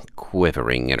whispered,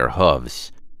 quivering in her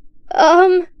hooves.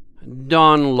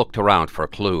 Dawn looked around for a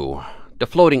clue. The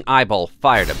floating eyeball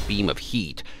fired a beam of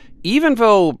heat, even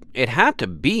though it had to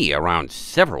be around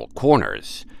several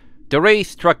corners. The ray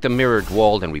struck the mirrored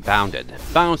wall and rebounded,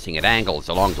 bouncing at angles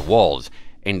along the walls,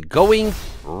 and going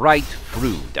right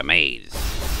through the maze.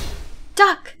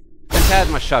 Duck!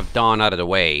 Phantasma shoved Dawn out of the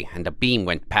way, and the beam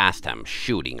went past him,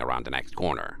 shooting around the next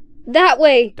corner. That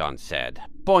way, Dawn said,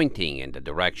 pointing in the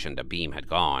direction the beam had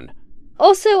gone.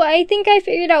 Also, I think I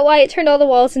figured out why it turned all the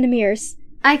walls into mirrors.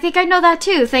 I think I know that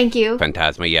too, thank you.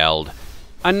 Phantasma yelled.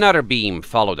 Another beam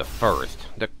followed the first,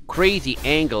 the crazy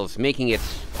angles making it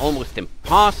almost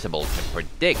impossible to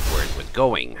predict where it was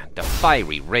going, the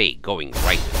fiery ray going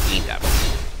right between them.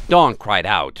 Dawn cried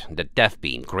out, the death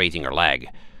beam grazing her leg.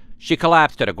 She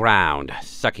collapsed to the ground,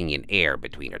 sucking in air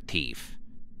between her teeth.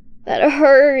 That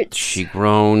hurts. She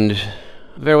groaned.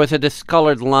 There was a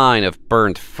discolored line of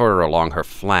burnt fur along her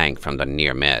flank from the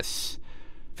near miss.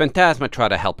 Phantasma tried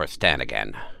to help her stand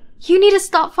again. You need to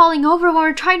stop falling over when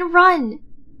we're trying to run.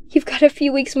 You've got a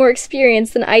few weeks more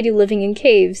experience than I do living in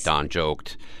caves. Dawn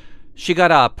joked. She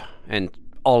got up and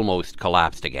almost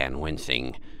collapsed again,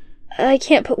 wincing. I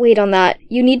can't put weight on that.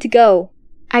 You need to go.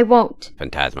 I won't,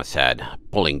 Phantasma said,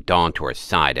 pulling Dawn to her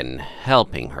side and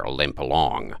helping her limp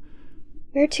along.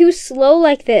 You're too slow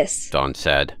like this, Dawn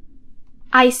said.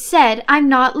 I said I'm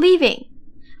not leaving.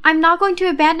 I'm not going to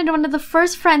abandon one of the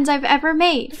first friends I've ever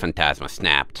made. Phantasma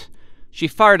snapped. She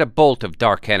fired a bolt of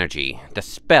dark energy, the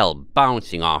spell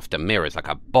bouncing off the mirrors like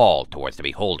a ball towards the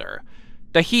beholder.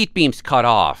 The heat beams cut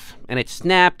off, and it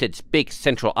snapped its big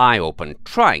central eye open,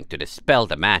 trying to dispel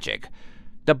the magic.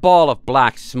 The ball of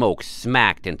black smoke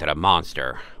smacked into the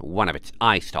monster, one of its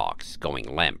eye stalks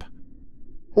going limp.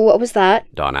 What was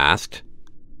that? Dawn asked.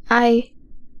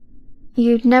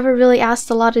 You'd never really asked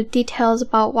a lot of details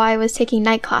about why I was taking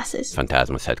night classes.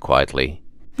 Phantasma said quietly.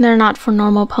 They're not for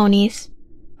normal ponies.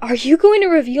 Are you going to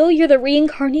reveal you're the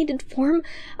reincarnated form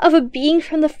of a being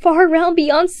from the far realm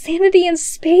beyond sanity and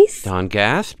space? Dawn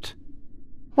gasped.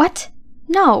 What?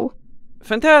 No.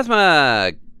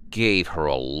 Phantasma gave her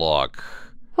a look.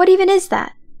 What even is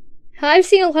that? I've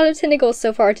seen a lot of tentacles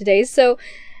so far today, so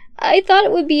I thought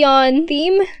it would be on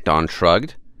theme. Dawn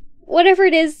shrugged. Whatever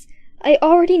it is, I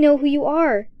already know who you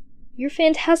are. You're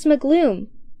Phantasma Gloom.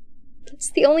 That's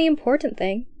the only important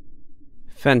thing.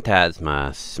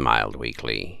 Phantasma smiled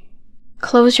weakly.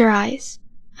 Close your eyes.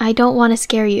 I don't want to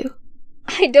scare you.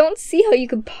 I don't see how you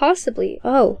could possibly.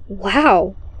 Oh,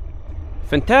 wow.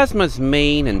 Phantasma's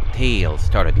mane and tail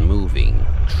started moving,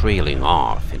 trailing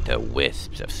off into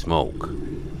wisps of smoke.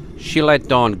 She let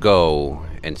Dawn go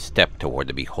and stepped toward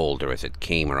the beholder as it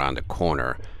came around the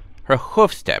corner, her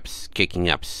hoofsteps kicking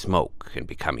up smoke and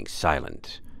becoming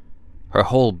silent. Her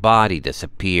whole body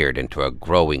disappeared into a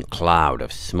growing cloud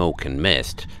of smoke and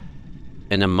mist,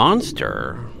 and the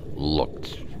monster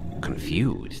looked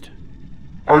confused.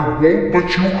 I won't let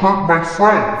you hurt my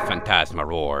friend! Phantasma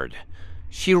roared.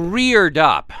 She reared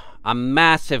up, a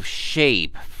massive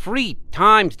shape, 3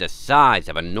 times the size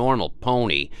of a normal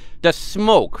pony, the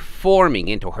smoke forming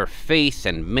into her face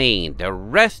and mane, the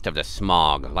rest of the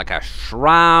smog like a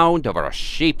shroud over a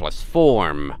shapeless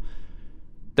form.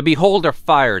 The beholder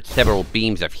fired several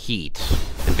beams of heat,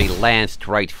 and they lanced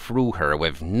right through her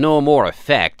with no more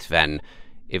effect than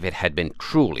if it had been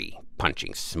truly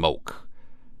punching smoke.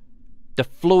 The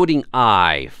floating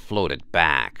eye floated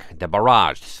back, the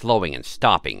barrage slowing and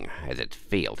stopping as it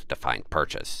failed to find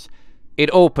purchase. It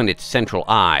opened its central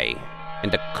eye,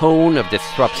 and the cone of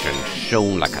disruption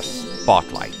shone like a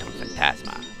spotlight on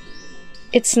Phantasma.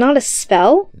 It's not a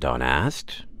spell? Dawn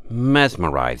asked,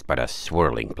 mesmerized by the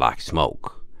swirling black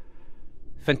smoke.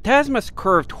 Phantasma's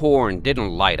curved horn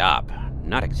didn't light up,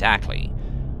 not exactly.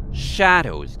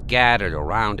 Shadows gathered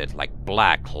around it like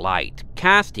black light,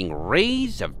 casting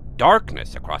rays of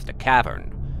darkness across the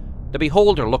cavern. The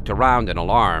beholder looked around in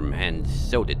alarm, and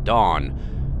so did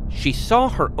Dawn. She saw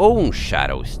her own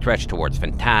shadow stretch towards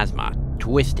Phantasma,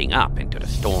 twisting up into the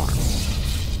storm.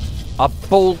 A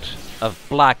bolt of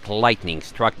black lightning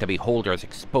struck the beholder's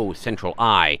exposed central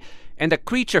eye, and the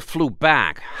creature flew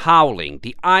back, howling,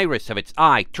 the iris of its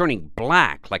eye turning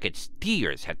black like its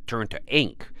tears had turned to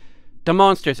ink. The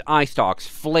monster's eye stalks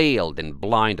flailed in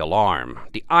blind alarm,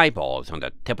 the eyeballs on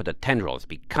the tip of the tendrils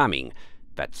becoming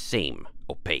that same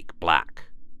opaque black.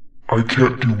 I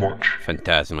can't do much,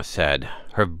 Phantasma said,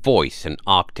 her voice an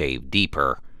octave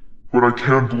deeper. but I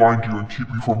can blind you and keep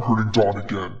you from hurting Dawn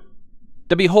again.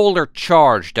 The beholder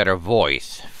charged at her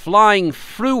voice, flying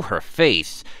through her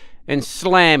face and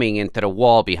slamming into the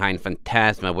wall behind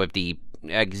Phantasma with the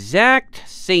exact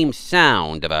same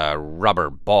sound of a rubber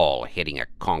ball hitting a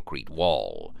concrete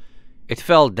wall. It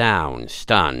fell down,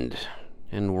 stunned,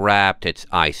 and wrapped its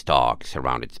eye stalks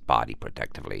around its body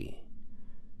protectively.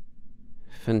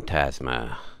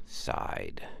 Phantasma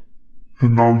sighed.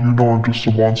 And now you know I'm just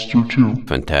a monster too.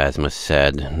 Phantasma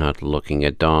said, not looking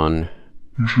at Dawn.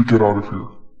 You should get out of here.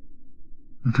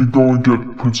 You can go and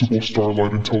get Principal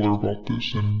Starlight and tell her about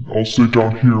this, and I'll stay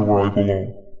down here where I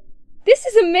belong. This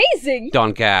is amazing!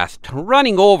 Dawn gasped,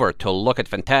 running over to look at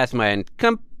Phantasma and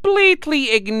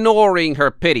completely ignoring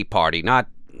her pity party, not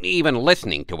even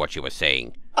listening to what she was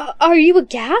saying. Are you a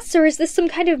gas, or is this some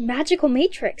kind of magical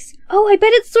matrix? Oh, I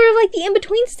bet it's sort of like the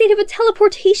in-between state of a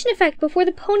teleportation effect before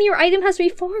the pony or item has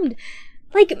reformed.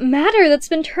 Like matter that's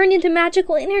been turned into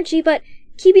magical energy, but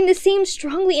keeping the same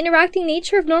strongly interacting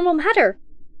nature of normal matter.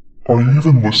 Are you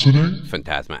even listening?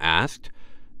 Phantasma asked.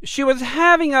 She was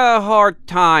having a hard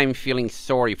time feeling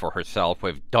sorry for herself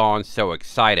with Dawn so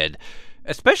excited,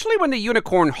 especially when the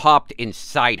unicorn hopped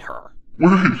inside her.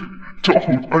 Wait,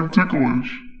 don't, I'm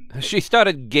ticklish. She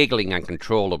started giggling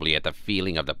uncontrollably at the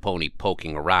feeling of the pony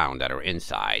poking around at her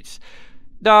insides.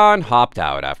 Dawn hopped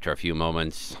out after a few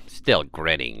moments, still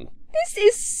grinning. This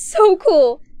is so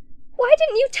cool! Why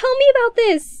didn't you tell me about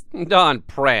this? Dawn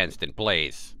pranced in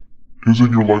place.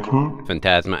 Isn't you like her?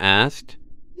 Phantasma asked.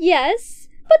 Yes,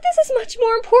 but this is much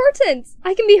more important.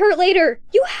 I can be hurt later.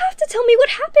 You have to tell me what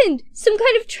happened. Some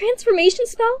kind of transformation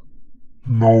spell?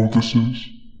 No, this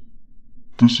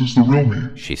is the real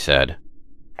me, she said.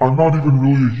 I'm not even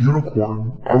really a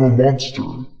unicorn. I'm a monster.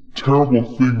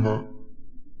 Terrible thing that...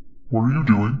 What are you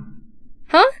doing?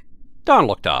 Huh? Dawn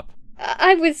looked up.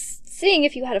 I was seeing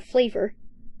if you had a flavor.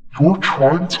 You're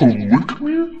trying to lick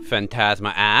me?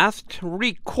 Phantasma asked,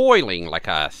 recoiling like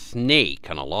a snake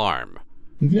in alarm.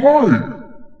 Why?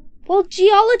 Well,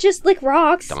 geologists lick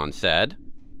rocks. Dawn said.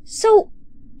 So,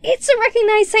 it's a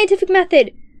recognized scientific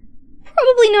method.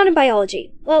 Probably not in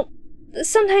biology. Well,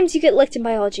 sometimes you get licked in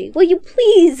biology. Will you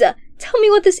please tell me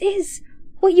what this is?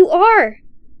 What you are?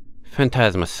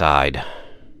 Phantasma sighed.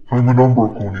 I'm an umber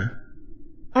pony.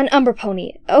 An umber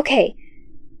pony. Okay.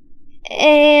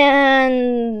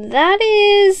 And that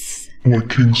is... Like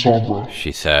King Sombra.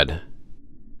 She said.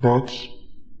 That's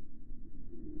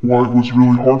why it was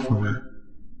really hard for me.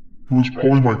 It was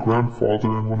probably my grandfather,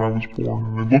 and when I was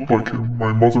born, and it looked like him,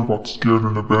 my mother got scared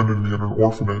and abandoned me in an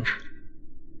orphanage.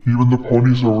 Even the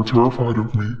ponies there were terrified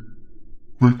of me.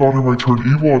 They thought I might turn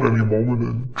evil at any moment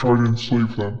and try to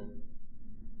enslave them.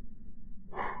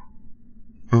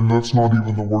 And that's not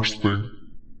even the worst thing.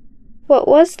 What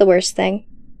was the worst thing?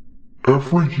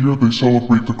 Every year they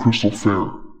celebrate the Crystal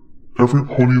Fair. Every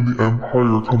pony in the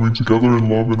Empire coming together in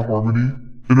love and harmony.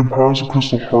 It empowers the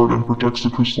Crystal Heart and protects the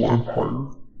Crystal Empire.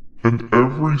 And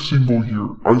every single year,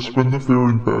 I spend the fair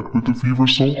in bed with a fever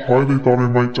so high they thought I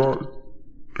might die.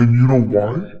 And you know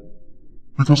why?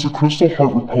 Because the Crystal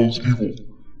Heart repels evil.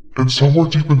 And somewhere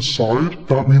deep inside,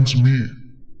 that means me.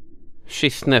 She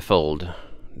sniffled.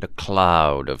 The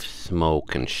cloud of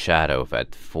smoke and shadow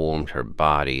that formed her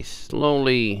body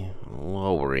slowly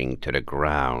lowering to the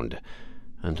ground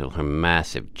until her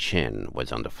massive chin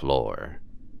was on the floor.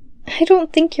 I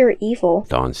don't think you're evil,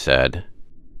 Dawn said.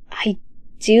 I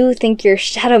do think your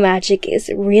shadow magic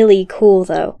is really cool,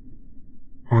 though.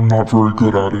 I'm not very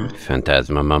good at it.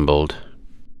 Phantasma mumbled.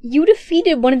 You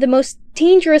defeated one of the most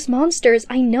dangerous monsters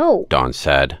I know. Dawn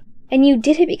said. And you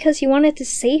did it because you wanted to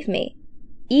save me.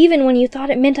 Even when you thought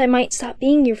it meant I might stop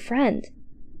being your friend.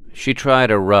 She tried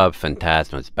to rub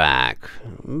Phantasma's back,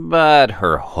 but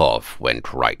her hoof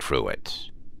went right through it.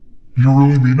 You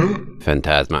really mean it?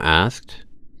 Phantasma asked.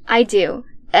 I do.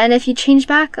 And if you change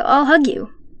back, I'll hug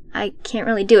you. I can't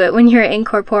really do it when you're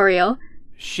incorporeal.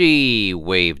 She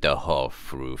waved a hoof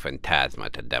through Phantasma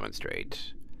to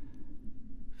demonstrate.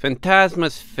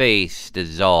 Phantasma's face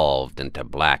dissolved into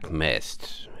black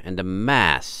mist, and the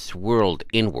mass swirled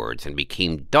inwards and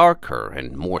became darker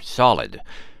and more solid,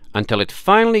 until it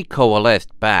finally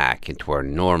coalesced back into her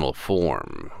normal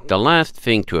form, the last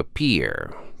thing to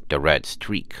appear, the red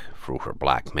streak through her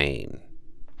black mane.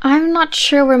 I'm not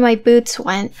sure where my boots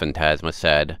went, Phantasma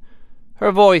said.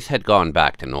 Her voice had gone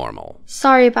back to normal.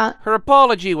 Sorry about... Her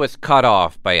apology was cut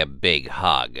off by a big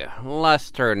hug,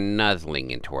 Lester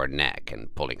nuzzling into her neck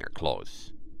and pulling her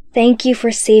close. Thank you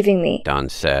for saving me, Dawn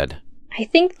said. I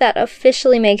think that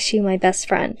officially makes you my best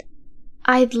friend.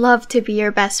 I'd love to be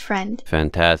your best friend,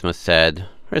 Phantasma said,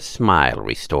 her smile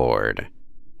restored.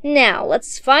 Now,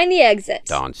 let's find the exit,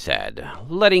 Dawn said,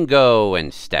 letting go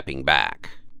and stepping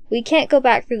back. We can't go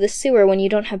back through the sewer when you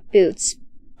don't have boots,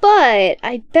 but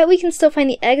I bet we can still find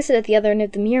the exit at the other end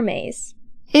of the mirror maze.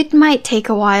 It might take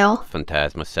a while,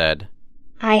 Phantasma said.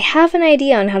 I have an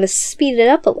idea on how to speed it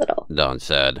up a little, Dawn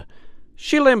said.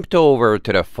 She limped over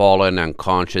to the fallen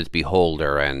unconscious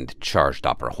beholder and charged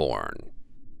up her horn.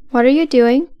 What are you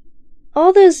doing?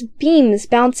 All those beams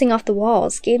bouncing off the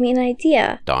walls gave me an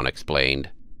idea, Dawn explained.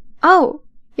 Oh,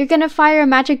 you're gonna fire a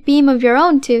magic beam of your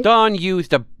own to... Dawn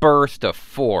used a burst of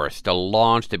force to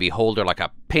launch the beholder like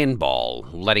a pinball,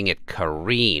 letting it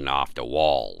careen off the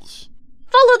walls.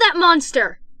 Follow that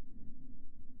monster!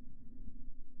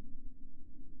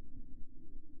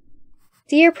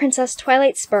 Dear Princess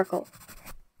Twilight Sparkle,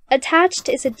 attached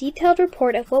is a detailed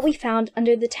report of what we found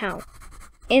under the town.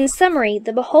 In summary,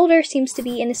 the beholder seems to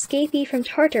be an escapee from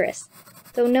Tartarus,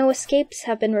 though no escapes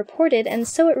have been reported, and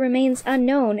so it remains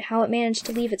unknown how it managed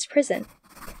to leave its prison.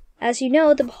 As you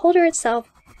know, the beholder itself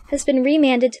has been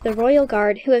remanded to the royal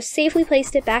guard, who have safely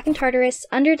placed it back in Tartarus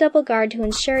under double guard to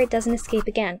ensure it doesn't escape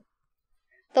again.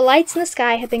 The lights in the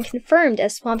sky have been confirmed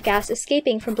as swamp gas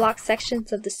escaping from blocked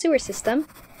sections of the sewer system,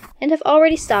 and have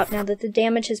already stopped now that the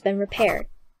damage has been repaired.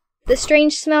 The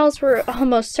strange smells were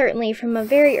almost certainly from a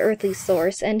very earthly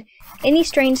source, and any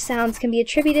strange sounds can be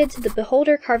attributed to the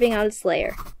beholder carving out its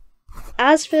lair.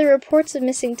 As for the reports of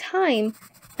missing time,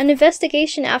 an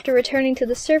investigation after returning to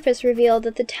the surface revealed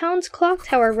that the town's clock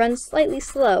tower runs slightly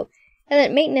slow, and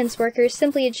that maintenance workers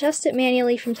simply adjust it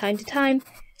manually from time to time,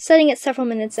 setting it several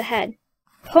minutes ahead.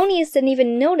 Ponies didn't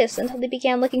even notice until they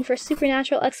began looking for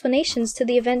supernatural explanations to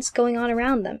the events going on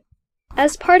around them.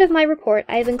 As part of my report,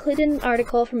 I have included an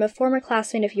article from a former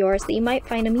classmate of yours that you might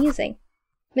find amusing.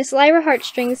 Miss Lyra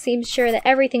Heartstrings seems sure that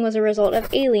everything was a result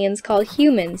of aliens called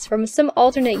humans from some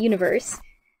alternate universe.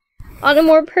 On a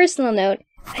more personal note,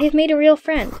 I have made a real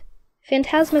friend.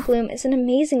 Phantasma Bloom is an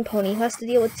amazing pony who has to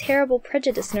deal with terrible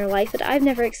prejudice in her life that I've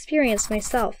never experienced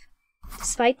myself.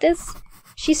 Despite this,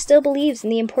 she still believes in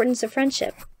the importance of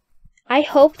friendship. I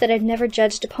hope that I've never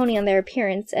judged a pony on their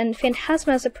appearance, and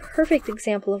Phantasma is a perfect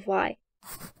example of why.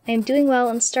 I am doing well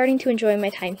and starting to enjoy my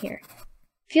time here.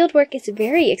 Fieldwork is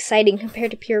very exciting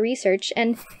compared to pure research,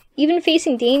 and even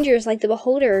facing dangers like the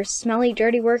beholder or smelly,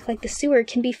 dirty work like the sewer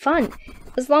can be fun,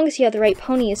 as long as you have the right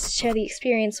ponies to share the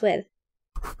experience with.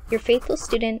 Your faithful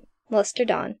student, Lester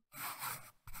Dawn.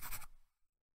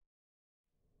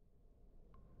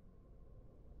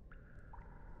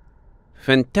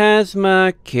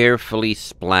 Phantasma carefully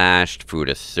splashed through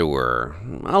the sewer,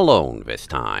 alone this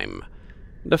time.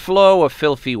 The flow of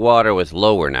filthy water was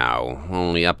lower now,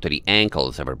 only up to the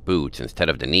ankles of her boots instead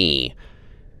of the knee.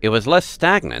 It was less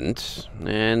stagnant,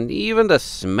 and even the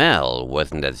smell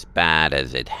wasn't as bad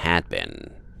as it had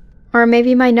been. Or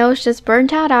maybe my nose just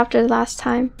burnt out after the last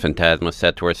time, Phantasma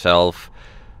said to herself.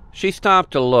 She stopped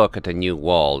to look at the new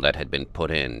wall that had been put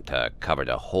in to cover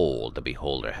the hole the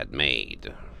beholder had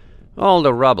made. All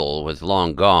the rubble was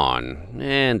long gone,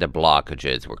 and the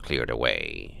blockages were cleared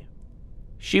away.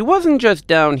 She wasn't just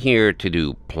down here to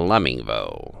do plumbing,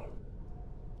 though.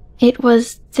 It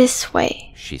was this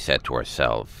way, she said to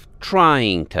herself,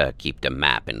 trying to keep the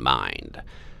map in mind.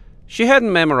 She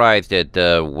hadn't memorized it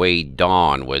the way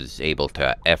Dawn was able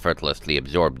to effortlessly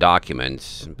absorb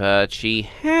documents, but she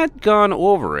had gone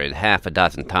over it half a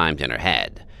dozen times in her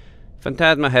head.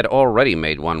 Phantasma had already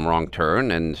made one wrong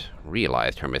turn and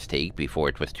realized her mistake before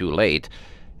it was too late,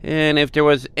 and if there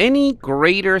was any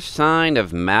greater sign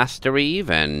of mastery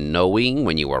than knowing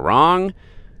when you were wrong,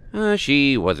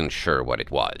 she wasn't sure what it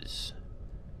was.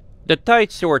 The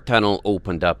tight sewer tunnel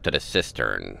opened up to the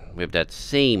cistern, with that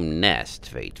same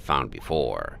nest they'd found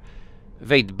before.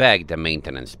 They'd begged the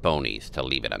maintenance ponies to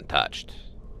leave it untouched.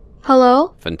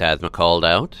 Hello? Phantasma called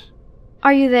out.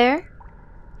 Are you there?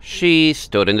 She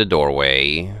stood in the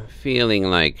doorway, feeling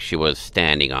like she was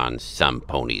standing on some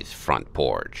pony's front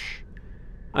porch.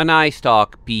 An eye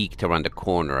stalk peeked around the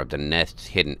corner of the nest's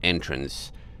hidden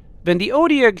entrance. Then the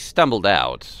Odiug stumbled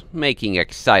out, making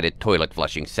excited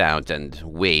toilet-flushing sounds and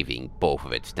waving both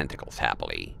of its tentacles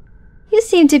happily. You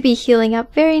seem to be healing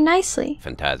up very nicely,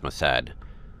 Phantasma said.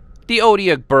 The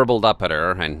Odiug burbled up at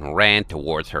her and ran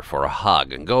towards her for a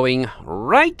hug, going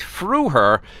right through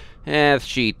her as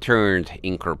she turned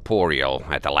incorporeal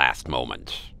at the last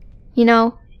moment. You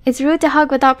know, it's rude to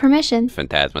hug without permission,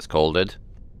 Phantasma scolded.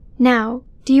 Now,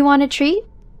 do you want a treat?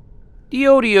 The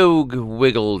Odiug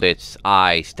wiggled its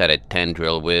eye-studded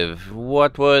tendril with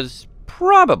what was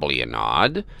probably a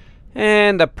nod,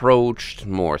 and approached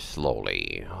more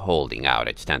slowly, holding out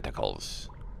its tentacles.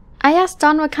 I asked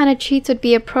Dawn what kind of treats would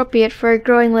be appropriate for a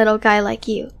growing little guy like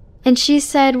you, and she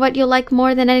said what you'll like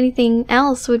more than anything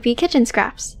else would be kitchen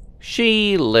scraps.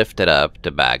 She lifted up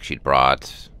the bag she'd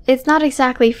brought. It's not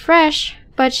exactly fresh,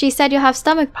 but she said you'll have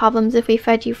stomach problems if we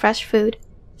fed you fresh food.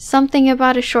 Something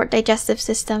about a short digestive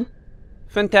system.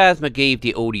 Phantasma gave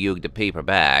the Odiug the paper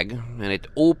bag, and it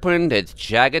opened its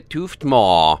jagged-toothed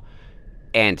maw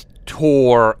and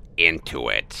tore into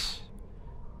it.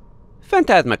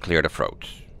 Phantasma cleared a throat.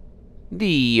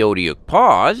 The Odiug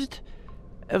paused,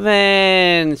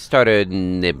 then started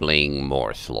nibbling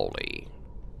more slowly.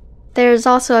 There's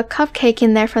also a cupcake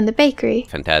in there from the bakery,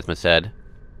 Phantasma said.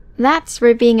 That's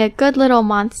for being a good little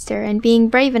monster and being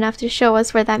brave enough to show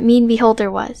us where that mean beholder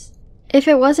was. If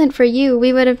it wasn't for you,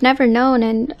 we would have never known,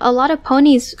 and a lot of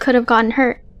ponies could have gotten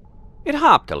hurt. It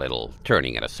hopped a little,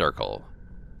 turning in a circle.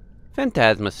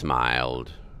 Phantasma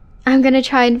smiled. I'm gonna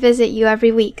try and visit you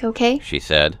every week, okay? She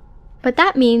said. But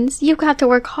that means you have to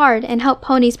work hard and help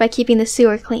ponies by keeping the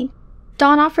sewer clean.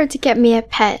 Dawn offered to get me a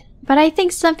pet, but I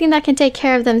think something that can take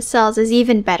care of themselves is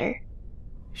even better.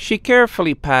 She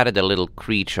carefully patted the little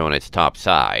creature on its top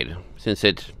side, since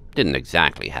it didn't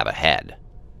exactly have a head.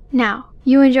 Now,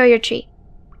 you enjoy your treat.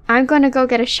 I'm going to go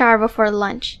get a shower before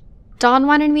lunch. Dawn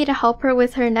wanted me to help her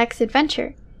with her next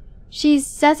adventure. She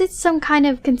says it's some kind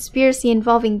of conspiracy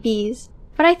involving bees,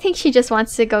 but I think she just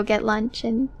wants to go get lunch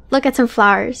and look at some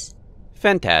flowers.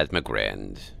 Phantasma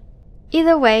grinned.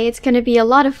 Either way, it's going to be a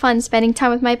lot of fun spending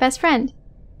time with my best friend.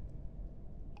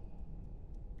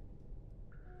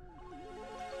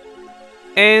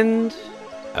 End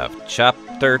of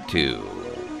Chapter 2.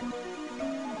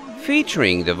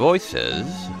 Featuring the voices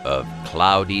of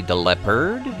Cloudy the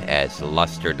Leopard as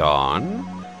Luster Dawn,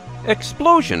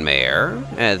 Explosion Mare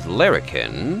as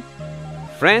Larrikin,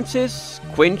 Francis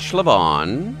Quinch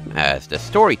Lavon as the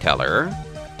Storyteller,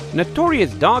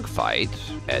 NotoriousDogfight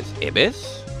as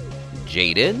Ibis,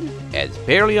 Jaded as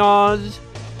Berlioz,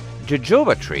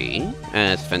 Jojobatry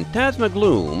as Phantasma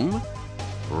Gloom,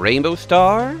 Rainbow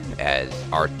Star as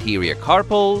Arteria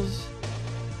Carpals,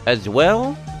 as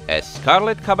well as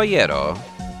Scarlett Caballero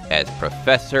as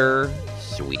Professor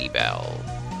Sweetie Belle.